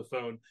conversation over the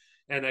phone,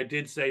 and I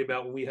did say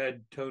about when we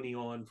had Tony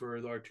on for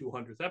our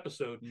 200th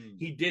episode,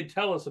 he did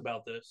tell us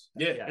about this,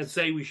 and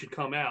say we should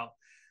come out.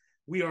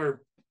 We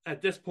are at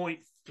this point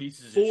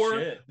pieces four. of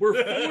shit. We're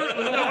 4.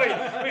 No,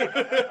 wait.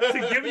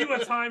 To give you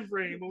a time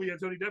frame, when we had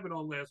Tony Deppin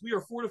on last, we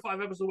are 4 to 5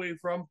 episodes away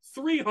from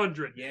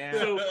 300. Yeah,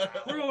 so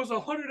we're almost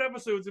 100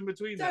 episodes in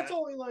between. That's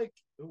only like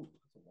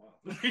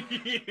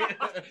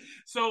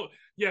So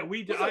yeah,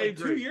 we did. I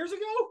agree. 2 years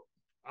ago.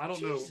 I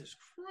don't know. Jesus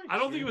Christ! I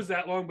don't think it was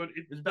that long, but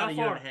it was about not a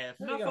year far. and a half.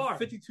 Not You far. got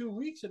 52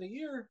 weeks in a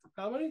year.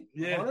 How many?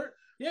 Yeah. 100?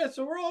 Yeah,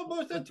 so we're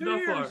almost at 2 Not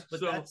years. far. But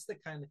So- that's the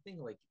kind of thing.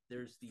 Like,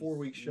 there's these 4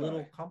 weeks shy.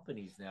 little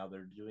companies now that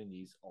are doing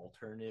these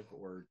alternative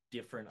or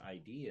different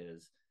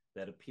ideas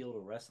that appeal to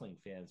wrestling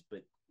fans,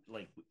 but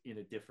like in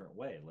a different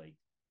way. Like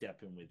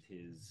Deppin with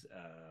his,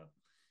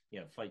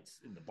 fights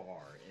in the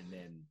bar, and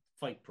then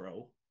Fight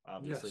Pro,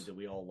 obviously, Yes. that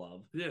we all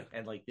love. Yeah.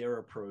 And like their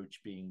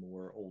approach being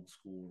more old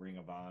school, Ring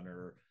of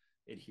Honor,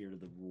 adhere to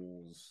the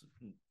rules.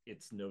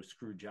 It's no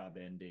screw job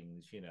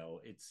endings,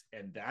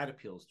 and that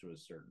appeals to a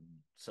certain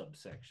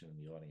subsection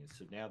in the audience.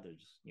 So now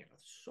there's,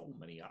 so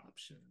many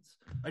options.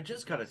 I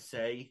just gotta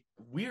say,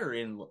 we're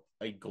in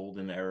a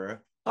golden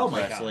era Oh of my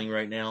wrestling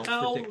right now.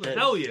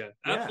 Hell yeah,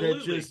 That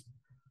absolutely. just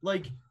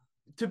like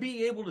to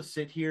be able to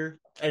sit here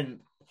and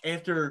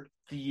after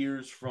the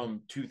years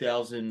from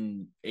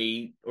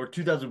 2008 or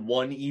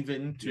 2001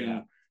 even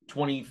to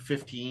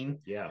 2015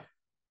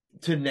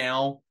 to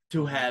now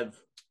to have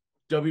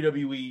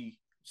WWE,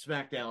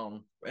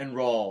 SmackDown, and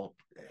Raw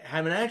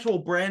have an actual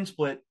brand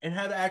split and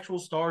have actual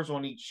stars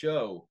on each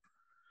show.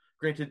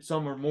 Granted,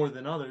 some are more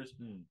than others.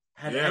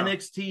 Have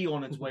NXT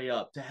on its way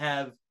up, to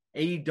have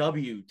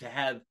AEW, to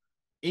have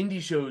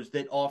indie shows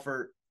that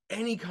offer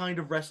any kind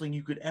of wrestling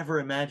you could ever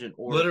imagine,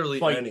 or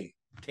literally any.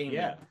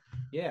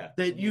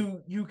 That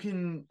you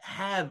can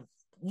have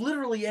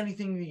literally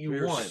anything that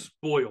you want.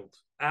 Spoiled.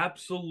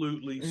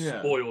 Absolutely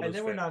spoiled. And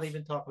then we're not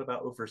even talking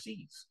about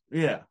overseas.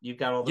 Yeah. You've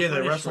got all the they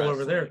British wrestle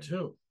over there wrestling.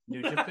 too.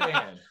 New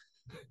Japan.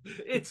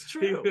 It's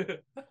true.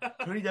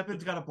 Tony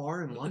Deppin's got a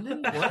bar in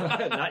London?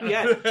 What? Not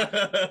yet.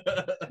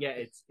 Yeah,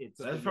 it's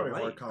that's probably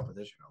hard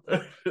competition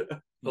out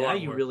there. Now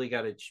you really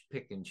got to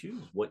pick and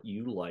choose what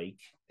you like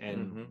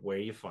and where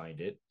you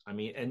find it. I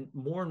mean, and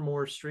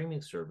more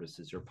streaming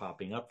services are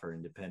popping up for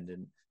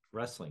independent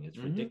wrestling. It's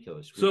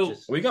ridiculous.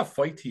 We got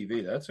Fight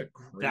TV. That's a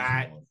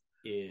crazy one.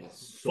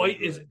 Fight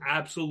is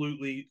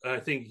absolutely, I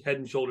think, head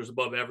and shoulders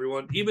above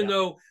everyone. Even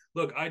though,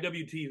 look,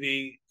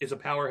 IWTV is a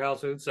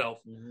powerhouse in itself,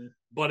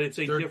 but it's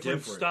a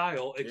different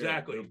style.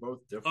 Exactly, they're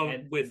both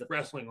different with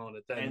wrestling on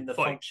it. And the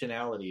Fight.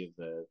 functionality of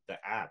the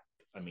app.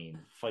 I mean,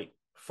 Fight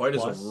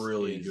is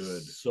really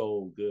good,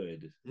 so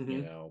good.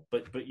 You know,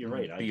 but you're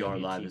right. BR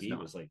Live is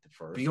was like the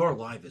first. BR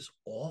Live is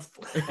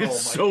awful. It's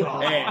so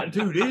bad,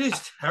 dude. It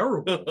is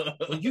terrible.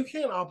 Like, you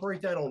can't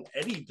operate that on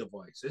any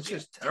device. It's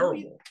just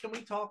terrible. Can we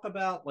talk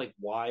about like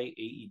why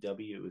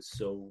AEW is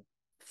so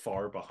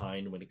far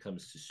behind when it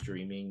comes to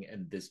streaming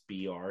and this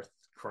BR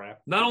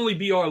crap? Not only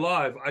BR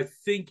Live, I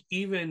think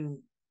even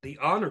the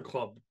Honor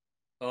Club.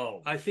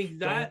 I think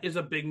that is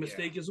a big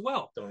mistake as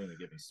well. Don't even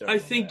get me started. I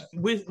think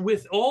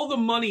with all the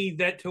money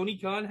that Tony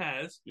Khan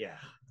has,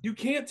 you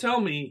can't tell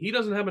me he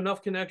doesn't have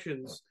enough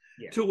connections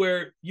to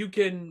where you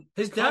can.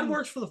 His dad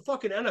works for the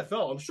fucking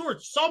NFL. I'm sure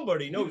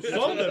somebody knows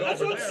something. That's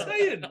what I'm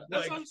saying.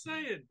 That's what I'm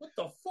saying. What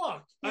the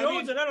fuck? He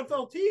owns an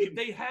NFL team.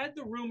 They had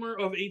the rumor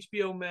of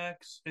HBO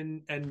Max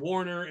and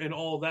Warner and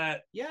all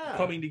that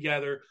coming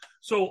together.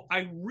 So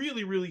I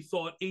really, really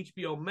thought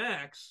HBO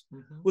Max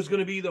was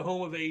going to be the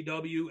home of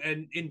AEW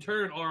and in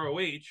turn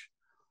ROH,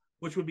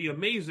 which would be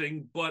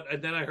amazing. But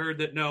then I heard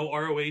that no,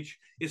 ROH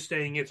is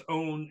staying its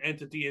own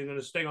entity and going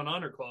to stay on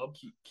Honor Club.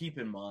 Keep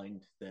in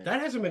mind that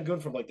hasn't been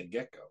good from like the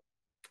get-go.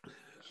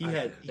 He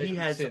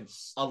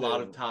has a lot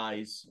of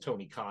ties.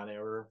 Tony Khan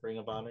era Ring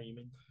of Honor, you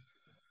mean?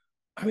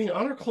 I mean,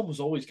 Honor Club was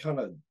always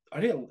kind of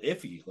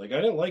iffy. Like, I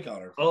didn't like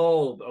Honor Club.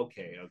 Oh,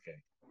 okay.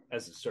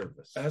 As a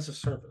service.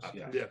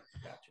 Yeah. Gotcha.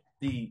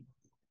 The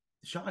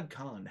Shad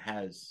Khan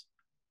has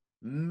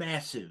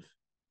massive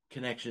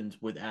connections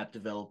with app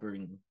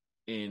developing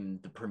in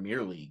the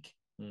Premier League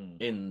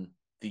in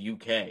the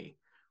UK,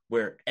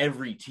 where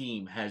every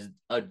team has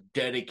a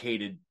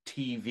dedicated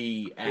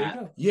TV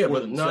app. Yeah,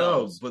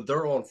 but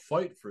they're on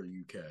Fight for the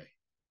UK.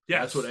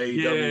 Yes. That's what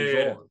AEW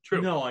is on.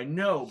 True. No, I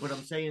know, but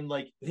I'm saying,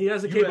 like, he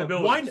has the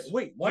capability.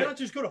 Why not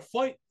just go to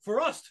Fight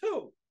for us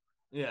too?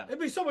 Yeah, it'd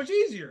be so much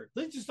easier.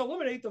 They just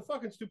eliminate the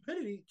fucking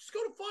stupidity. Just go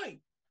to Fight.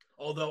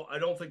 Although I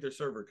don't think their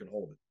server can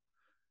hold it.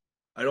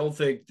 I don't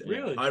think.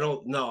 Really? I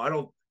don't.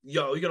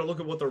 Yo, you got to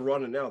look at what they're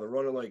running now. They're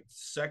running like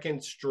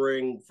second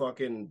string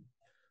fucking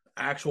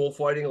actual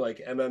fighting,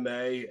 like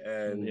MMA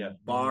and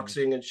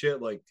boxing and shit,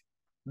 like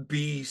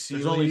BC.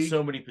 There's only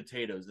so many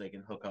potatoes they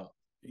can hook up.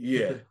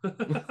 Yeah,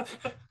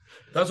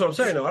 that's what I'm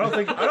saying. No, I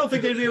don't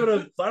think they'd be able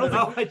to.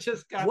 I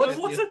just got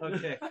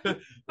okay.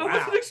 I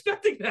wasn't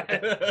expecting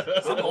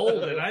that. I'm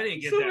old and I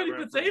didn't get so that many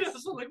reference.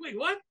 potatoes. I'm like, wait,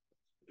 what?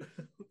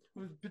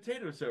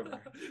 Potato server.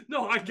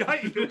 No, I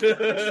got you. I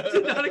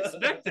did not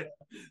expect it.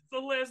 It's the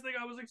last thing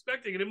I was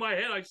expecting. And in my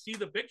head, I see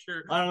the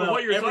picture of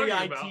what you're Every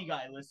talking IT about.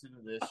 guy listening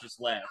to this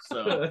just laughs. So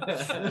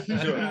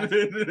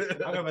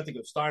I'm about to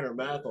go Steiner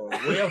math on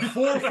it. We have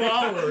 4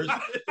 followers.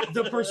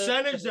 The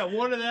percentage that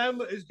one of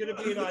them is going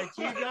to be an IT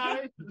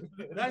guy,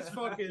 that's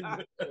fucking.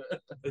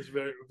 That's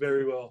very,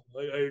 very well.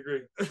 I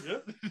agree. Yeah,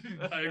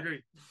 I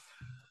agree.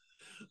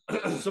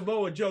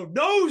 Samoa Joe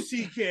knows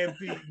he can't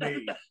beat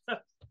me.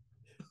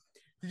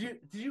 Did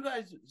you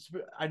guys?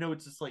 I know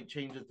it's a slight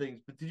change of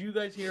things, but did you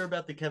guys hear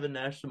about the Kevin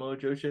Nash Samoa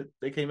Joe shit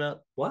that came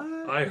out? What?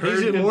 I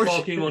heard him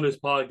talking on his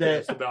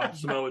podcast about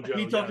Samoa Joe.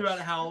 He talked about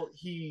how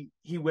he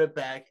went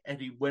back and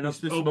he went up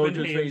to Samoa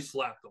Joe's face,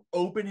 slapped him.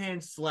 Open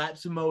hand slapped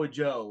Samoa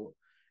Joe,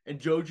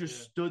 and Joe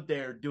just stood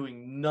there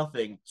doing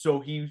nothing. So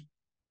he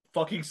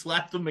fucking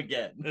slapped him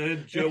again,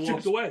 and Joe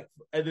walked away.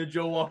 And then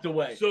Joe walked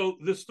away. So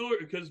the story,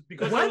 because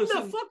when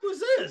the fuck was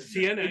this?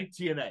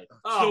 TNA.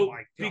 Oh my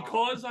God.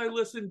 Because I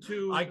listened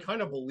to, I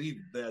kind of believe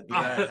that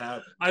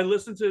happened. I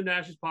listened to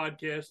Nash's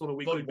podcast on a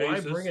weekly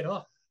basis. Why bring it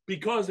up?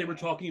 Because they were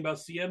talking about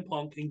CM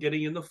Punk and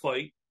getting in the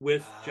fight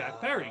with Jack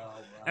Perry,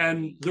 right.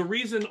 And the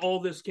reason all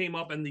this came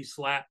up and the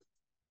slap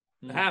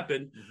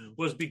happened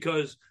was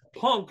because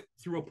Punk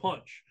threw a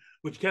punch,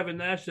 which Kevin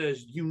Nash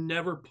says you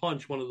never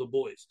punch one of the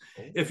boys.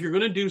 If you're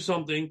going to do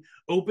something,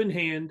 open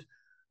hand,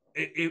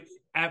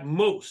 at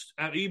most,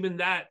 even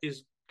that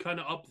is kind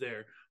of up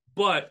there.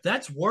 But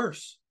that's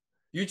worse.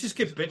 You just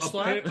get bitch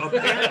slapped?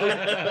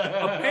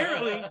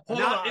 Apparently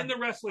not in the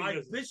wrestling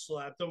business. I bitch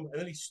slapped him, and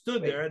then he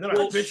stood there, and then I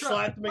bitch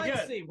slapped him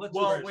again.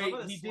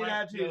 He did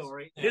have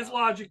his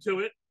logic to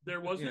it. There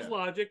was his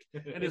logic,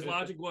 and his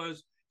logic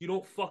was you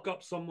don't fuck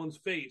up someone's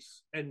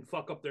face and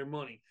fuck up their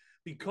money.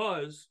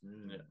 Because,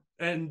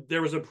 and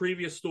there was a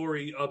previous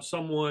story of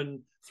someone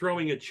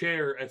throwing a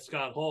chair at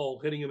Scott Hall,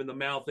 hitting him in the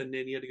mouth, and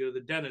then he had to go to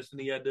the dentist,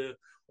 and he had to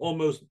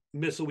almost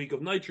miss a week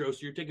of Nitro, so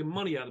you're taking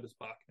money out of his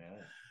pocket.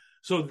 Yeah.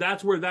 So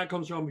that's where that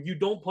comes from. You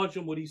don't punch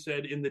him, what he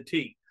said, in the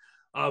T,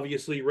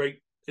 obviously right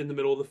in the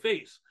middle of the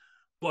face.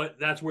 But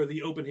that's where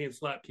the open hand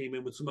slap came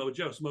in with Samoa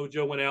Joe. Samoa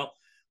Joe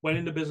went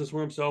into business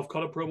for himself,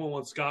 cut a promo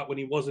on Scott when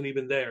he wasn't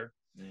even there.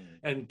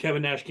 And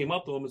Kevin Nash came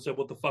up to him and said,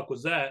 "What the fuck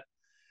was that?"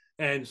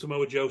 And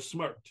Samoa Joe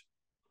smirked.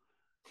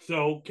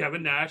 So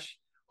Kevin Nash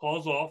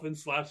hauls off and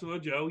slaps Samoa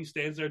Joe. He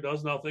stands there,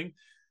 does nothing.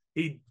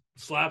 He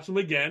slaps him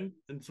again,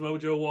 and Samoa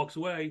Joe walks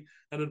away.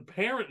 And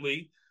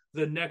apparently,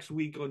 the next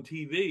week on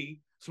TV,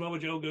 Samoa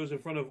Joe goes in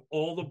front of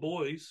all the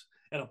boys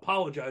and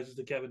apologizes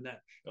to Kevin Nash.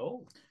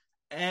 Oh.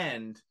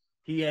 And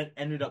he had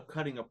ended up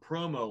cutting a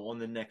promo on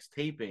the next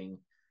taping,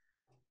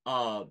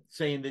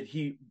 saying that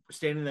he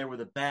standing there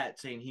with a bat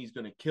saying he's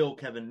going to kill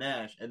Kevin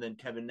Nash, and then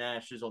Kevin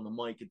Nash is on the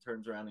mic and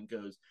turns around and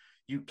goes,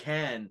 "You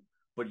can,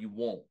 but you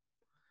won't."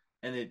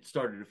 And it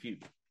started a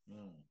feud.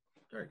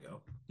 There you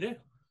go. Yeah.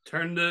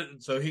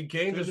 So he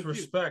gained his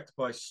respect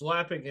by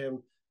slapping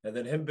him and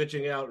then him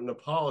bitching out and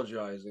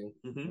apologizing.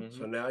 Mm-hmm.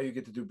 So now you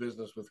get to do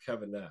business with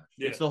Kevin Nash.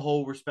 Yeah. It's the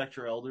whole respect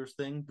your elders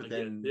thing, but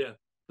then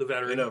the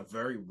veteran in a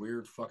very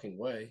weird fucking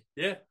way.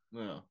 Yeah.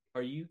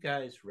 Are you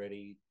guys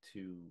ready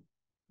to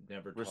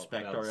never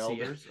respect talk about our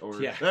elders?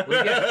 Or yeah.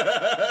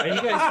 Are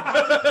you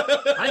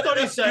guys? I thought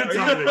he said,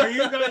 "Are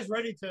you guys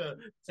ready to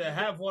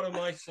have one of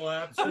my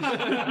slaps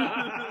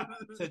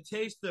to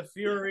taste the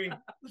fury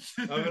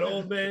of an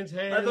old man's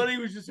hand?" I thought he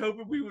was just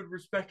hoping we would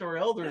respect our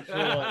elders. For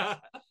once. All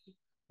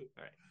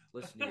right,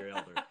 listen to your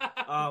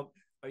elder.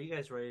 Are you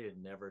guys ready to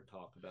never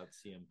talk about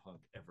CM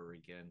Punk ever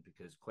again?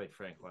 Because quite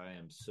frankly, I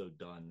am so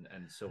done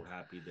and so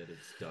happy that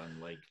it's done.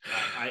 Like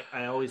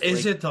I always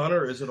is it done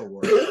or is it a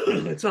work?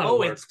 It's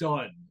not. It's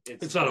done.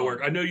 It's not a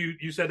work. I know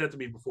you said that to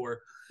me before.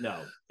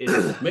 No,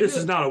 this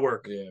is not a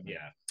work.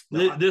 Yeah.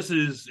 This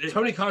is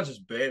Tony Khan's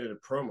just bad at a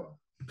promo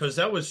because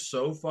that was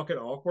so fucking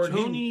awkward.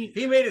 Tony,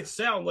 he made it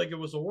sound like it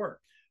was a work.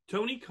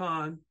 Tony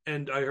Khan,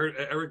 and I heard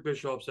Eric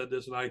Bischoff said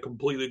this, and I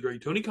completely agree.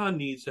 Tony Khan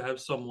needs to have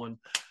someone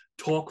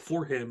talk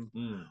for him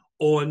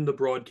on the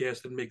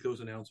broadcast and make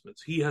those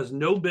announcements. He has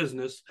no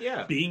business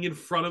being in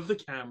front of the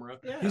camera.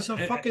 Yeah. He's a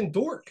fucking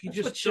dork. He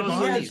just he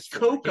has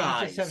coke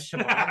eyes.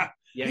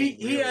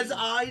 He has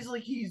eyes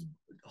like he's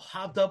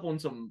hopped up on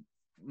some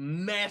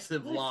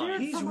massive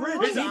line. He's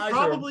rich. His he eyes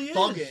probably are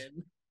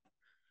bugging.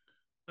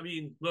 I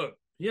mean, look,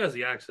 he has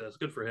the access.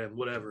 Good for him.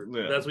 Whatever.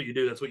 Yeah. That's what you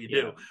do. That's what you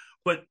do.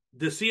 But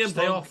the CM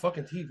Stay Punk, off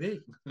fucking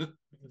TV.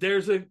 there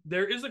is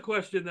a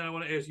question that I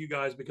want to ask you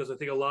guys because I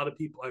think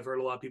I've heard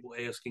a lot of people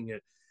asking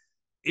it.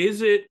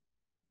 Is it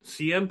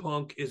CM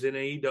Punk is in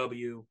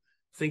AEW,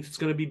 thinks it's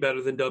going to be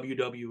better than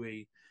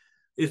WWE,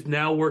 is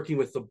now working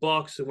with the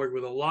Bucks and working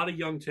with a lot of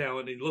young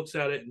talent, and he looks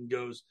at it and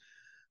goes,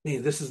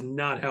 "Man, this is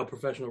not how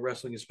professional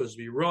wrestling is supposed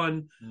to be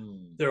run.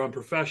 They're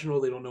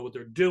unprofessional. They don't know what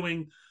they're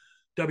doing.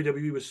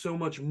 WWE was so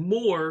much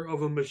more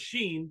of a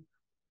machine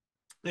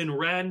and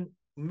ran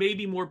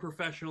maybe more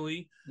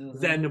professionally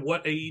than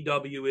what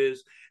AEW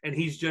is, and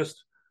he's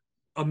just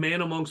a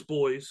man amongst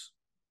boys."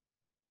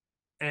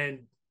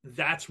 And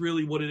that's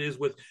really what it is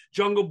with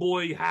Jungle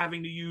Boy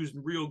having to use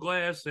real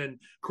glass and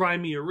Cry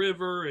Me a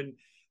River and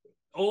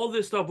all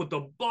this stuff with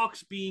the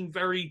Bucks being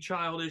very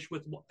childish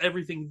with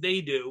everything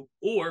they do.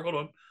 Or, hold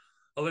on,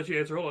 I'll let you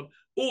answer, hold on.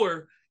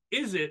 Or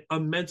is it a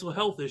mental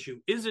health issue?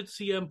 Is it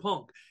CM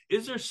Punk?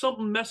 Is there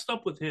something messed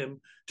up with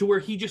him to where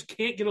he just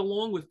can't get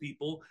along with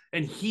people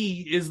and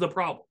he is the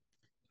problem?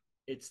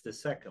 It's the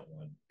second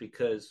one,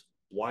 because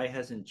why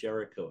hasn't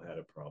Jericho had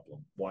a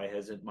problem? Why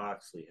hasn't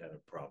Moxley had a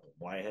problem?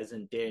 Why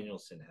hasn't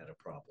Danielson had a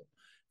problem?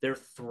 They're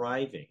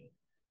thriving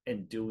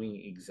and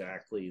doing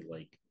exactly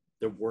like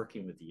they're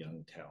working with the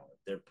young talent.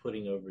 They're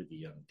putting over the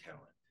young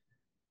talent.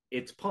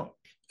 It's Punk.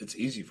 It's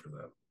easy for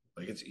them.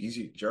 Like, it's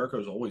easy.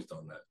 Jericho's always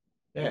done that.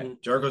 Yeah.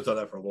 Jericho's done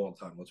that for a long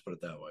time. Let's put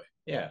it that way.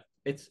 Yeah.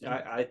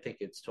 I think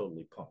it's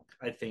totally Punk.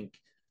 I think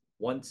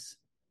once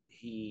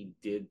he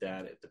did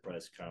that at the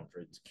press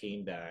conference,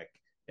 came back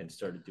and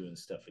started doing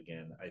stuff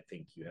again, I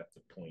think you have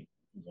to point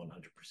 100%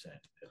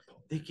 at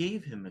Punk. They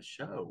gave him a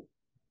show.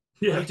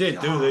 Yeah, they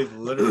did. They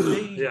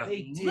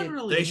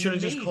literally. They should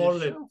have just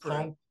called it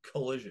Punk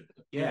Collision.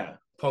 Yeah,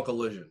 Punk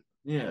Collision.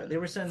 Yeah, they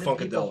were sending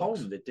people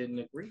home that didn't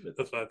agree with it.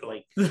 That's what I thought.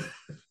 Like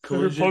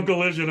Punk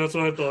Collision. That's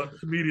what I thought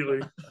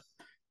immediately.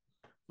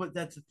 But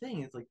that's the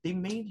thing. It's like they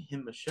made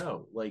him a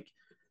show. Like,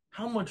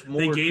 how much more?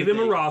 They gave him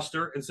a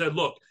roster and said,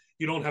 "Look,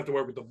 you don't have to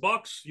work with the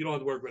Bucks. You don't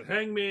have to work with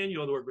Hangman. You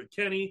don't have to work with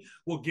Kenny.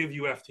 We'll give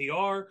you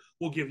FTR.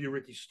 We'll give you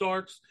Ricky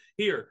Starks.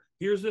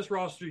 Here's this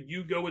roster.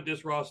 You go with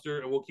this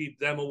roster, and we'll keep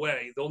them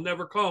away. They'll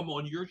never come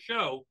on your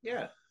show."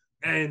 Yeah.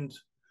 And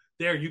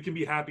there, you can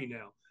be happy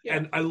now. Yeah.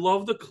 And I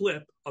love the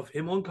clip of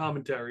him on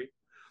commentary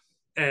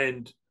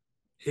and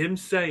him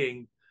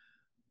saying,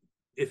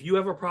 if you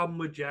have a problem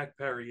with Jack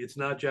Perry, it's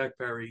not Jack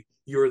Perry,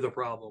 you're the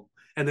problem.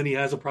 And then he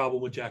has a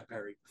problem with Jack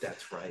Perry.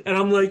 That's right. And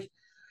I'm like,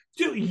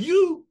 dude,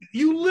 you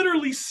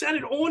literally said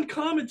it on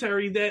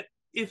commentary that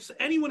if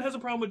anyone has a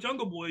problem with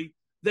Jungle Boy,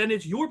 then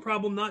it's your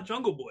problem, not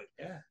Jungle Boy.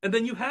 Yeah. And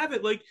then you have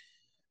it. Like,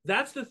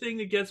 that's the thing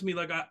that gets me.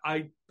 Like,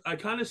 I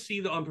kind of see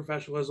the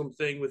unprofessionalism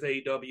thing with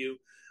AEW,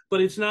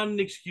 but it's not an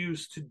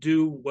excuse to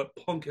do what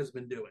Punk has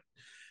been doing.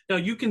 Now,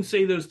 you can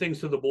say those things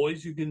to the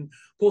boys. You can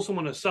pull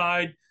someone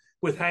aside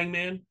with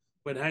Hangman,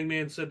 when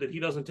Hangman said that he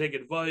doesn't take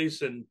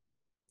advice and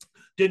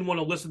didn't want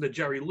to listen to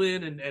Jerry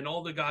Lynn and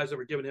all the guys that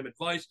were giving him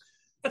advice.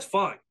 That's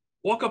fine.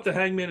 Walk up to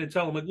Hangman and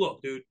tell him, like,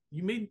 look, dude,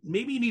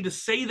 maybe you need to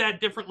say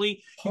that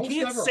differently. Punk's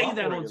you can't never say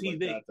that on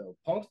operated TV. Like that, though.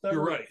 Punk's never,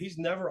 You're right. He's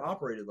never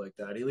operated like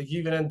that. He, like,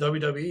 even in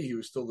WWE, he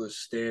was still the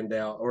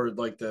standout or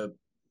like the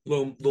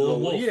lone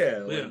wolf.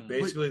 Yeah,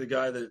 basically the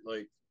guy that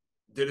like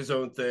did his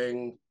own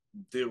thing,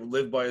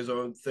 lived by his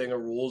own thing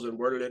of rules. And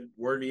where did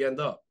he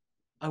end up?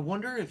 I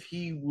wonder if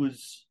he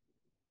was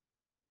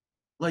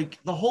like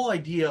the whole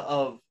idea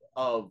of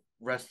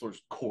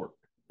wrestlers' court.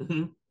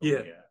 Mm-hmm.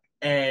 Yeah.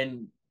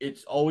 And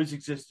it's always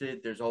existed.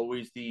 There's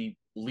always the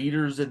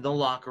leaders in the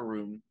locker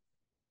room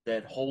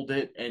that hold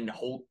it and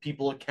hold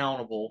people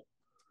accountable.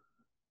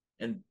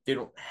 And they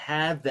don't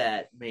have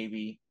that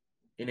maybe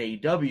in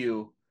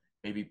AEW.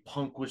 Maybe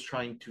Punk was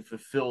trying to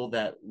fulfill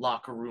that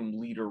locker room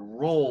leader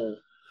role.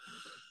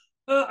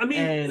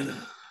 And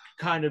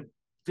kind of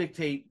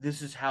dictate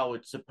this is how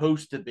it's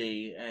supposed to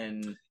be.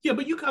 And yeah,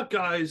 but you got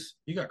guys.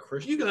 You got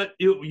Christian.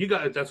 You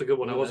got. That's a good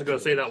one. I wasn't going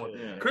to say that one.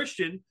 Yeah.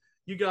 Christian.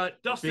 You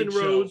got Dustin Big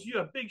Rhodes. Show. You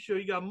got Big Show.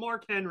 You got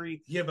Mark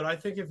Henry. Yeah, but I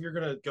think if you're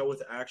going to go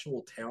with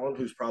actual talent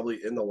who's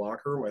probably in the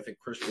locker room, I think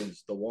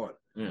Christian's the one.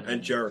 Mm-hmm.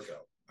 And Jericho.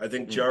 I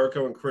think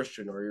Jericho and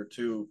Christian are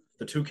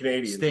the two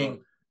Canadians.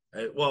 Sting.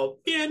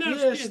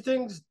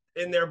 Sting's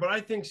in there, but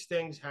I think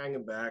Sting's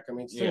hanging back. I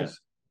mean,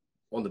 Sting's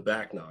on the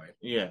back nine.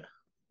 Yeah.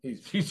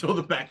 He's on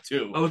the back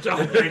two. I was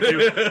going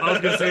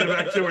to say the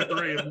back 2 or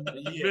 3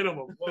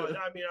 minimum. Well,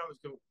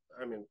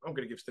 I'm going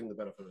to give Sting the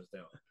benefit of his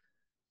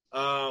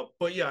doubt.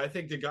 But yeah, I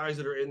think the guys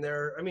that are in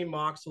there, I mean,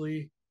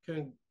 Moxley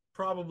can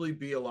probably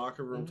be a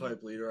locker room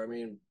type leader. I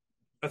mean,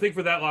 I think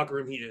for that locker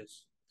room, he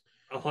is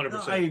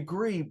 100%. I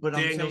agree, but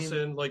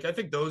Danielson, I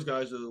think those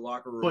guys are the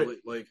locker room.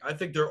 I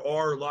think there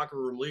are locker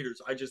room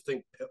leaders. I just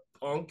think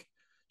Punk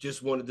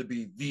just wanted to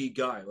be the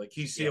guy. Like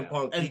he's CM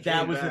Punk, and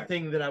that was the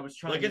thing that I was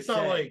trying.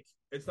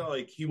 It's not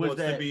like he wants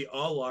to be a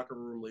locker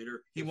room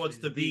leader. He wants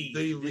to be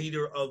the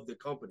leader of the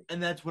company,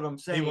 and that's what I'm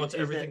saying. He wants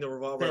everything to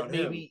revolve around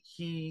him. Maybe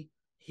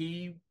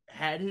he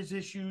had his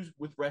issues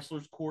with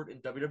Wrestlers Court in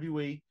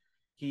WWE.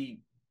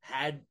 He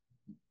had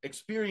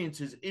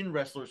experiences in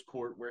Wrestlers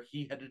Court where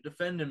he had to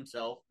defend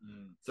himself.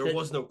 There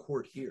was no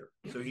court here,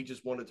 so he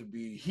just wanted to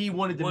be. He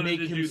wanted to make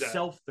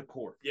himself the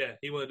court. Yeah,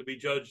 he wanted to be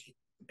judged.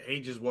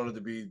 He just wanted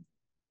to be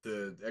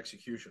the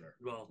executioner.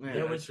 Well,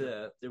 there was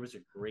a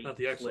great not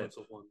the excellence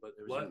of one, but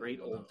there was a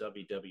great old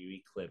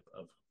WWE clip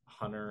of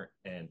Hunter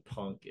and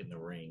Punk in the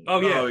ring.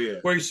 Oh yeah,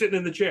 where he's sitting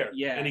in the chair.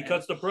 Yeah, and he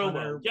cuts the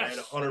promo. Yes,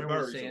 Hunter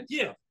was saying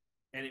stuff,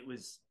 and it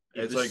was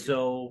like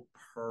so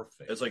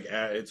perfect. It's like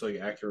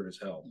accurate as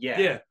hell.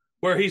 Yeah.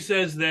 Where he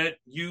says that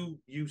you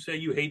say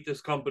you hate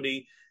this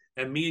company,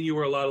 and me and you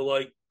are a lot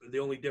alike. The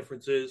only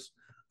difference is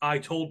I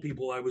told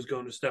people I was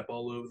going to step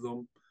all over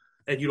them,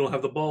 and you don't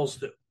have the balls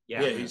to.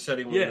 Yeah, he said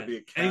he wanted to be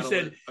a catalyst,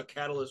 and he said, a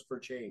catalyst for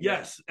change.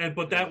 Yes,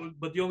 but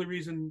the only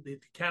reason the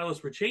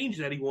catalyst for change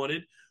that he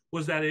wanted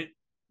was that it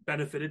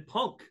benefited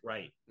Punk.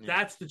 Right.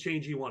 That's the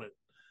change he wanted,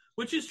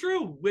 which is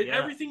true.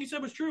 Everything he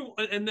said was true.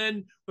 And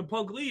then when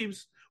Punk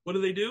leaves, what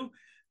do?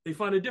 They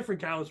find a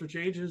different catalyst for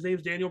change, and his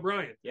name's Daniel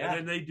Bryan. Yeah. And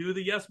then they do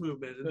the yes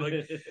movement.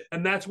 And,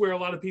 and that's where a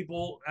lot of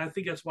people, I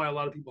think that's why a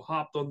lot of people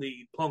hopped on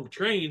the Punk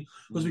train,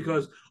 was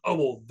because,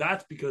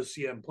 that's because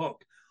CM Punk.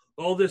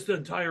 All this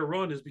entire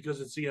run is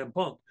because it's CM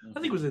Punk. I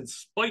think it was in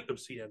spite of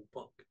CM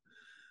Punk.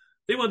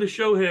 They wanted to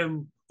show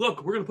him,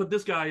 look, we're going to put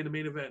this guy in the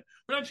main event.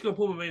 We're not just going to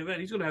pull him in the main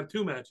event. He's going to have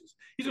 2 matches.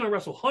 He's going to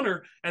wrestle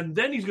Hunter, and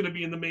then he's going to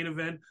be in the main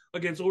event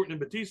against Orton and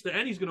Batista,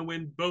 and he's going to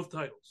win both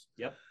titles.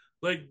 Yep.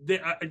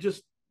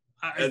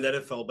 And then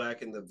it fell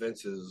back into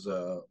Vince's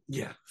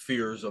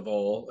fears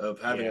of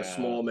having a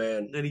small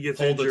man and he gets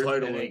hold injured, the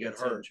title and get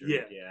hurt.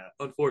 Yeah,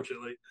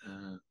 unfortunately.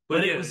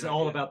 But it was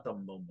all about the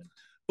moment.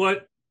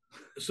 But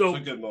so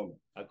it's a good moment.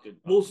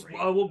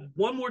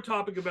 One more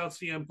topic about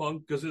CM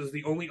Punk, because this is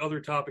the only other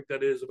topic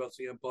that is about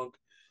CM Punk.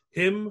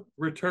 Him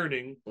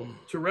returning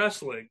to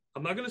wrestling.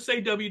 I'm not going to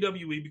say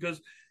WWE because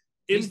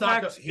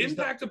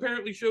Impact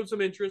apparently showed some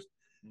interest,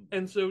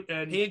 and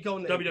he ain't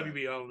going to WWE. Impact.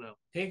 I don't know.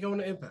 He ain't going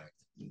to Impact.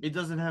 It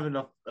doesn't have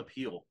enough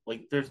appeal.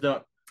 Like there's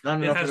not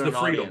enough has of the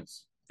an freedom.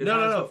 audience.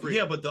 No.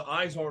 Yeah, but the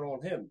eyes aren't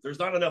on him. There's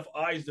not enough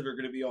eyes that are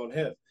going to be on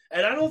him.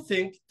 And I don't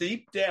think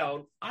deep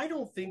down,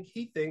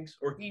 he thinks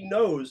or he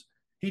knows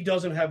he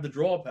doesn't have the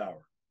draw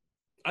power.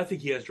 I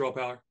think he has draw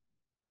power.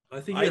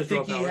 I think he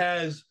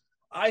has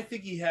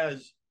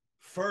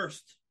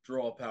first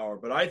draw power,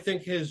 but I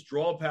think his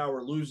draw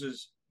power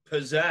loses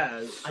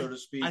pizzazz, so to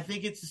speak. I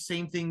think it's the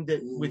same thing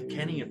that with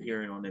Kenny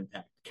appearing on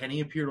Impact. Kenny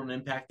appeared on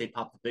Impact, they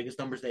popped the biggest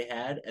numbers they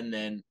had, and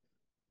then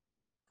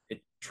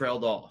it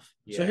trailed off.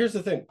 Yeah. So here's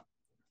the thing.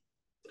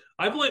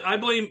 I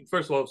blame.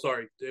 First of all,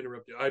 sorry to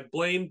interrupt you. I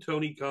blame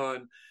Tony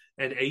Khan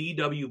and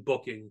AEW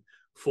booking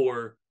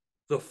for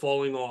the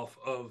falling off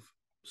of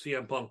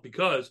CM Punk,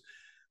 because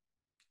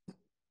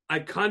I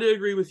kind of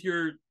agree with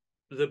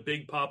the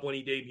big pop when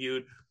he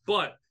debuted,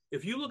 but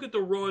if you look at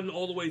the run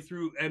all the way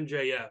through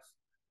MJF,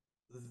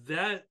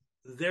 that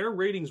their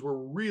ratings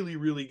were really,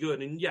 really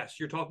good. And yes,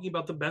 you're talking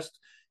about the best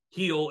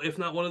heel, if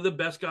not one of the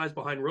best guys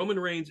behind Roman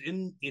Reigns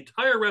in the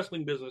entire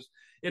wrestling business,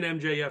 in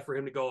MJF, for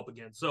him to go up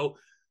against. So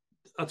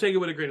I'll take it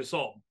with a grain of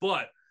salt.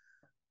 But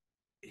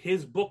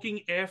his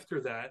booking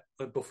after that,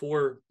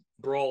 before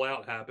Brawl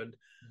Out happened,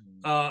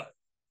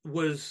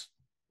 was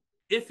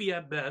iffy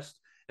at best.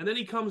 And then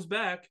he comes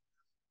back,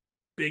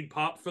 big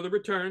pop for the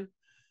return.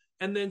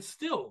 And then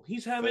still,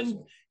 he's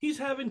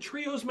having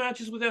trios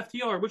matches with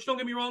FTR, which, don't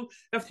get me wrong,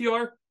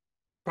 FTR,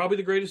 probably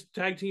the greatest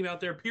tag team out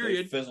there,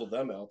 period. They fizzled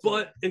them out.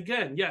 But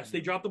again, yes,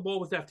 they dropped the ball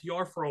with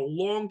FTR for a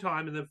long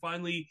time, and then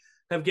finally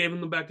have given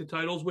them back the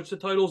titles, which the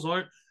titles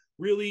aren't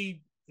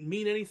really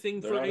mean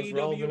anything for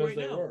AEW right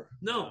now.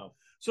 No.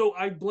 So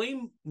I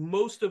blame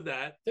most of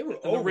that. They were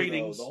over, the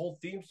ratings. Though. The whole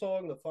theme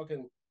song,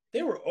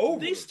 they were over.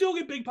 They still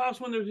get big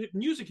pops when their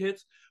music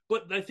hits,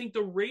 but I think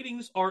the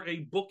ratings are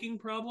a booking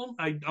problem.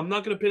 I'm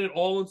not going to pin it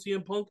all on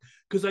CM Punk,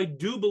 because I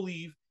do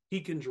believe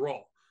he can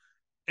draw.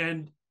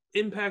 And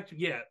Impact,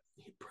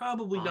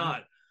 probably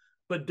not.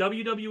 But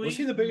WWE... Was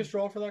he the biggest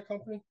draw for that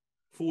company?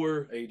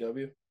 For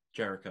AEW?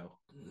 Jericho.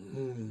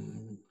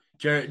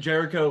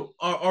 Jericho.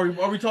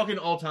 Are we talking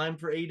all time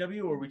for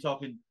AEW, or are we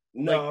talking...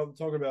 No, I'm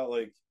talking about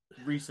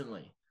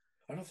recently.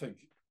 I don't think...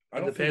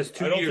 the past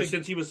 2 years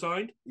since he was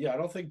signed? Yeah, I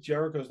don't think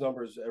Jericho's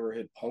numbers ever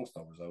hit Punk's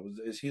numbers.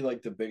 Is he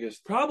the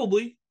biggest?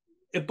 Probably.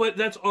 But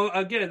that's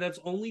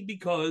only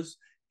because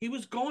he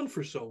was gone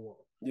for so long.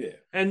 Yeah.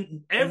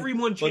 And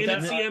everyone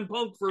chanted CM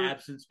Punk for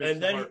absence.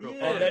 And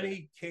then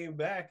he came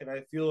back, and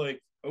I feel like,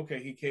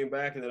 okay, he came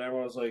back, and then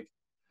everyone was like,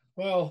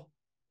 well,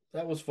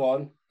 that was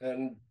fun.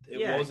 And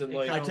it wasn't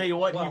like... I tell you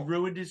what, he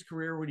ruined his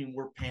career when he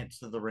wore pants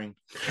to the ring.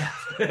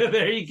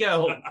 There you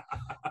go.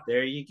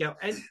 There you go.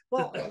 And,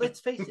 well,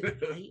 let's face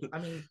it. I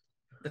mean,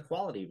 the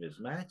quality of his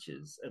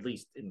matches, at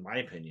least in my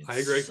opinion, I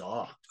agree.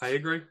 Sucked. I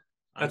agree.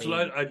 That's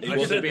what I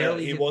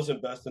he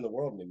wasn't best in the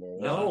world anymore.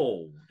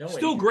 No.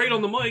 Still great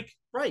on the mic.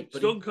 Right.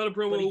 Still cut a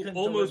promo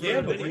almost.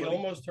 Yeah, but he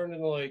almost turned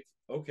into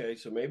okay,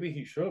 so maybe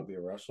he shouldn't be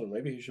a wrestler.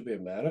 Maybe he should be a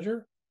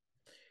manager.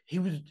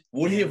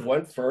 Would he have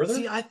went further?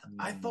 See, I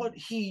thought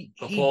he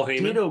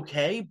did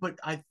okay, but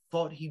I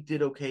thought he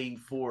did okay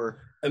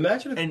for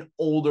an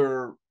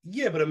older.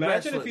 Yeah, but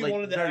imagine if he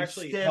wanted to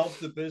actually help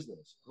the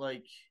business.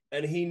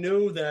 And he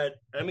knew that.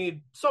 I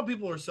mean, some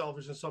people are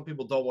selfish and some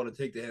people don't want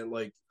to take the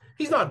hint.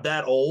 He's not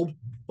that old,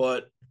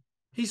 but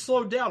he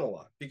slowed down a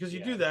lot, because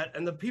you do that,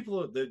 and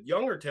the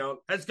younger talent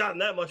has gotten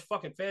that much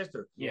fucking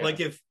faster. Yeah.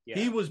 If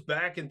he was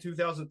back in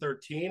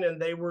 2013 and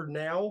they were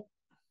now.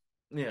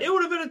 Yeah. It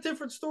would have been a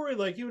different story.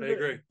 I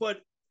agree.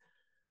 But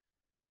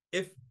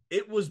if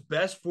it was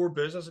best for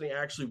business and he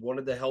actually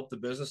wanted to help the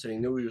business and he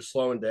knew he was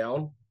slowing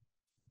down,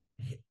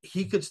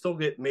 he could still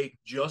make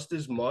just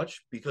as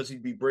much, because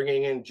he'd be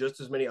bringing in just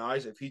as many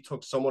eyes if he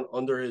took someone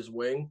under his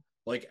wing,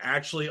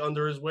 actually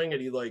under his wing,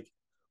 and he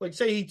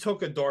say he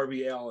took a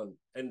Darby Allin,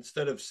 and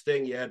instead of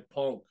Sting, you had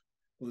Punk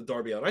with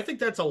Darby Allin. I think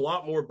that's a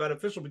lot more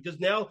beneficial, because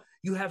now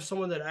you have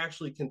someone that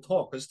actually can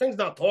talk, because Sting's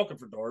not talking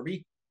for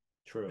Darby.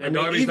 True. And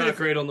Darby's not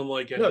great on the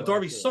mic anyway. No,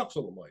 Darby sucks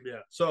on the mic.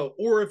 Yeah. So,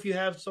 or if you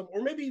have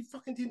or maybe he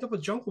fucking teamed up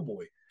with Jungle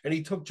Boy, and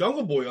he took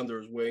Jungle Boy under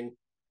his wing,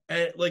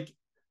 and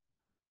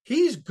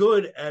he's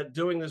good at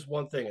doing this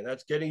one thing, and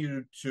that's getting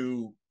you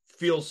to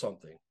feel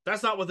something.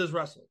 That's not with his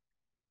wrestling.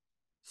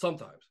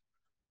 Sometimes.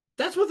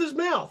 That's with his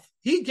mouth.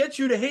 He gets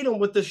you to hate him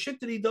with the shit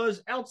that he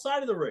does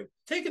outside of the ring.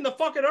 Taking the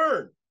fucking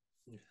urn.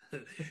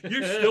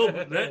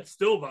 That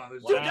still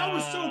bothers you. Dude, that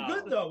was so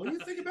good, though. When you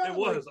think about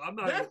it, I'm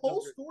not that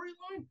whole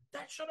storyline,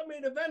 that should have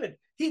made evented.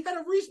 He had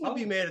a reason to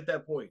be mad at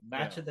that point.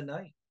 Match of the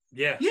night.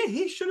 Yeah. Yeah,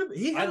 he should have.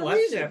 I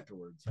left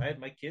afterwards. I had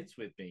my kids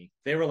with me.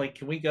 They were like,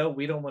 "Can we go?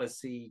 We don't want to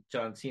see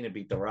John Cena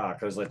beat The Rock."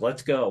 I was like,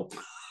 "Let's go."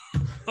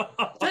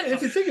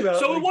 If you think about it,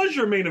 so it was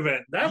your main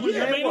event. That was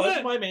your main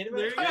event. My main event.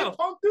 There you go. If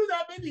Punk do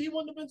that, maybe he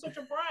wouldn't have been such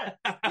a brat.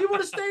 He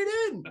would have stayed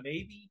in.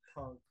 Maybe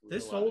Punk.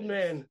 This old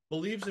man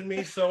believes in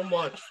me so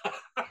much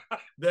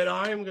that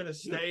I am going to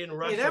stay in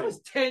wrestling. Hey, that was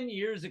 10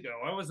 years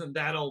ago. I wasn't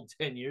that old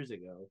 10 years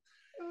ago.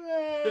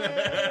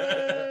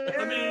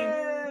 I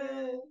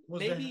mean,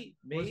 was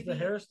the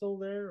hair still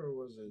there, or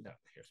was it? No,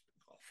 the hair's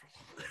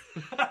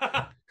been gone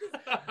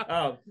for a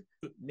long.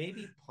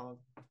 Maybe Punk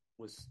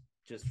was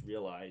just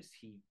realized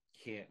he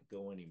can't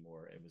go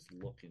anymore and was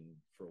looking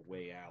for a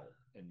way out,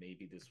 and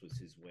maybe this was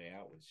his way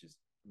out, was just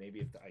maybe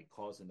if I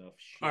cause enough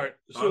shit. All right,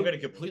 so I'm going to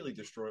completely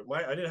destroy it.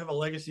 I didn't have a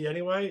legacy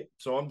anyway,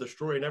 so I'm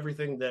destroying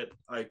everything that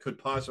I could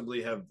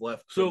possibly have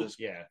left. So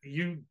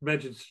you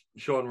mentioned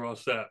Sean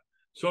Ross Sapp.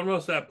 Sean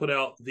Ross Sapp put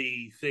out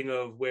the thing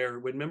of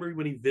remember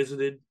when he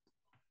visited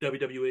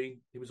WWE?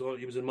 He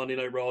was in Monday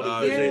Night Raw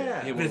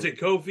to visit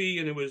Kofi,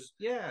 and it was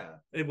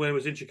when it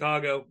was in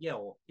Chicago. Yeah.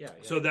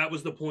 So that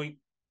was the point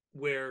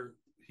where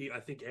I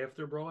think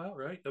after Brawl Out,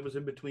 right? That was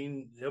in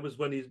between. That was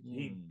when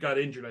he got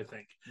injured, I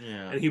think.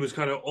 Yeah. And he was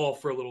kind of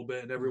off for a little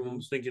bit, and everyone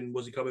was thinking,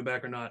 was he coming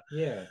back or not?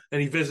 Yeah.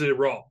 And he visited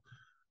Raw.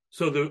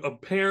 So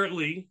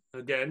apparently,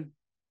 again,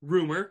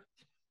 rumor,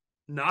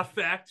 not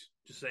fact,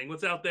 just saying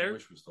what's out there. I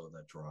wish we still had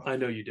that drop. I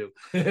know you do.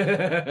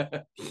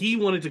 He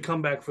wanted to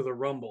come back for the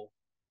Rumble.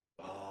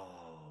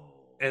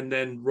 And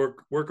then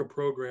work a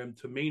program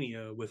to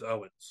Mania with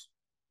Owens.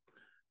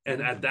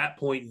 And at that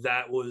point,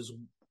 that was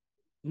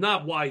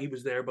not why he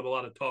was there, but a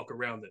lot of talk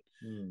around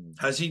it.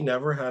 Has he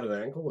never had an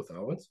angle with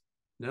Owens?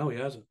 No, he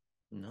hasn't.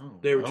 No.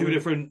 They were two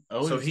different.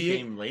 Owens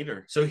came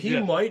later. So he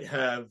might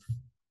have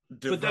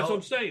but that's what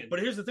I'm saying. But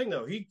here's the thing,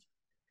 though.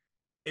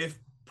 If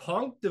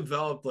Punk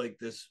developed like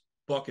this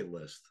bucket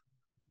list,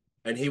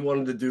 and he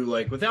wanted to do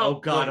like without. Oh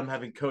God, I'm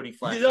having Cody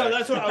flashbacks. No,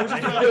 that's what I was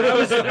just about, I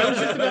was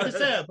just about to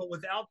say. But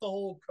without the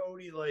whole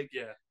Cody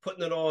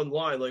putting it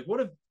online, like what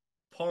if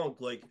Punk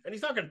and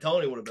he's not going to tell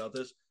anyone about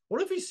this.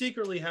 What if he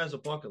secretly has a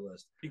bucket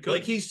list?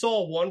 Like he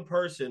saw one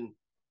person,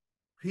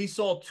 he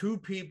saw two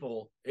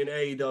people in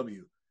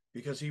AEW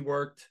because he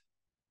worked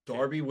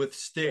Darby with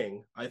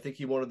Sting. I think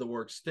he wanted to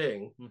work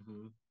Sting.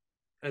 Mm-hmm.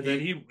 And then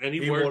he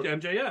worked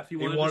MJF. He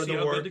wanted to see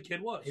how good the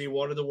kid was. He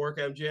wanted to work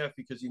MJF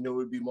because he knew it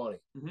would be money.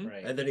 Mm-hmm.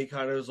 Right. And then he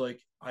kind of was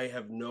like, I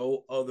have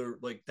no other,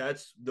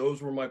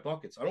 those were my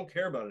buckets. I don't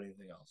care about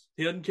anything else.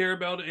 He doesn't care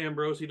about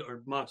Ambrose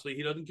or Moxley.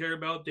 He doesn't care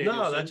about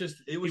Danielson.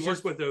 No, he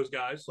worked with those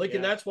guys.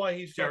 And that's why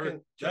he's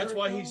that's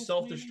why he's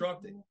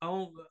self-destructing. I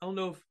don't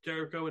know if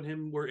Jericho and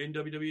him were in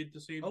WWE at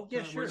the same time. Oh,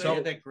 yeah, sure. They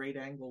had that great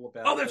angle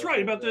about Oh, that's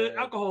right, about the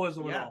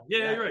alcoholism and all.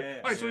 Yeah, you're right.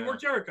 All right, so he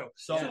worked Jericho.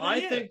 So I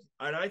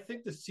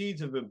think the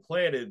seeds have been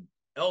planted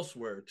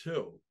elsewhere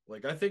too.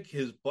 Like I think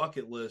his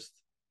bucket list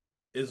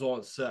is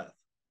on Seth.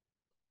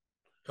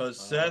 Because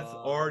Seth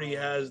already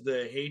has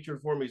the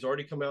hatred for him. He's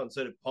already come out and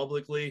said it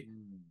publicly.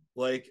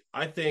 Like,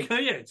 I think...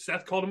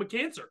 Seth called him a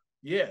cancer.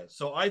 Yeah,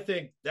 so I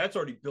think that's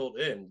already built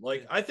in.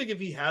 Like, I think if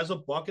he has a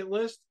bucket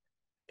list,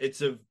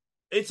 it's a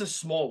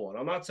small one.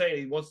 I'm not saying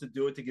he wants to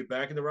do it to get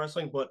back into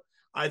wrestling, but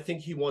I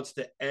think he wants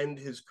to end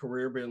his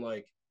career being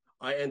like,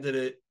 I ended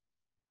it...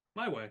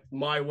 My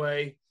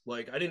way.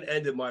 Like, I didn't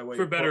end it my way.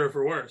 For better or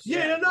for worse.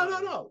 Yeah,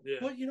 no. Yeah.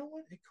 But you know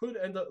what? It could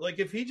end up... Like,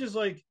 if he just,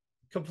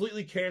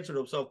 completely cancered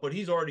himself, but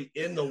he's already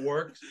in the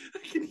works. I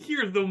can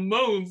hear the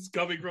moans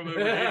coming from over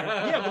here.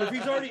 Yeah, but if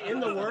he's already in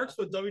the works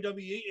with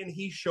WWE and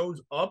he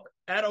shows up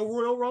at a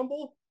Royal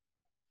Rumble,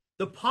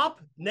 the pop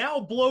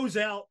now blows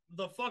out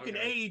the fucking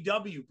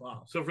AEW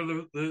pop. So for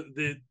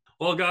the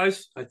well,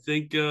 guys, I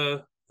think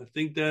that'll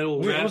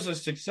it was a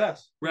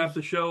success. Wrap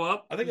the show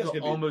up. I think that's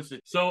almost.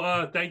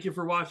 So thank you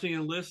for watching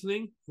and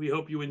listening. We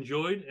hope you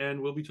enjoyed, and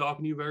we'll be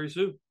talking to you very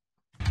soon.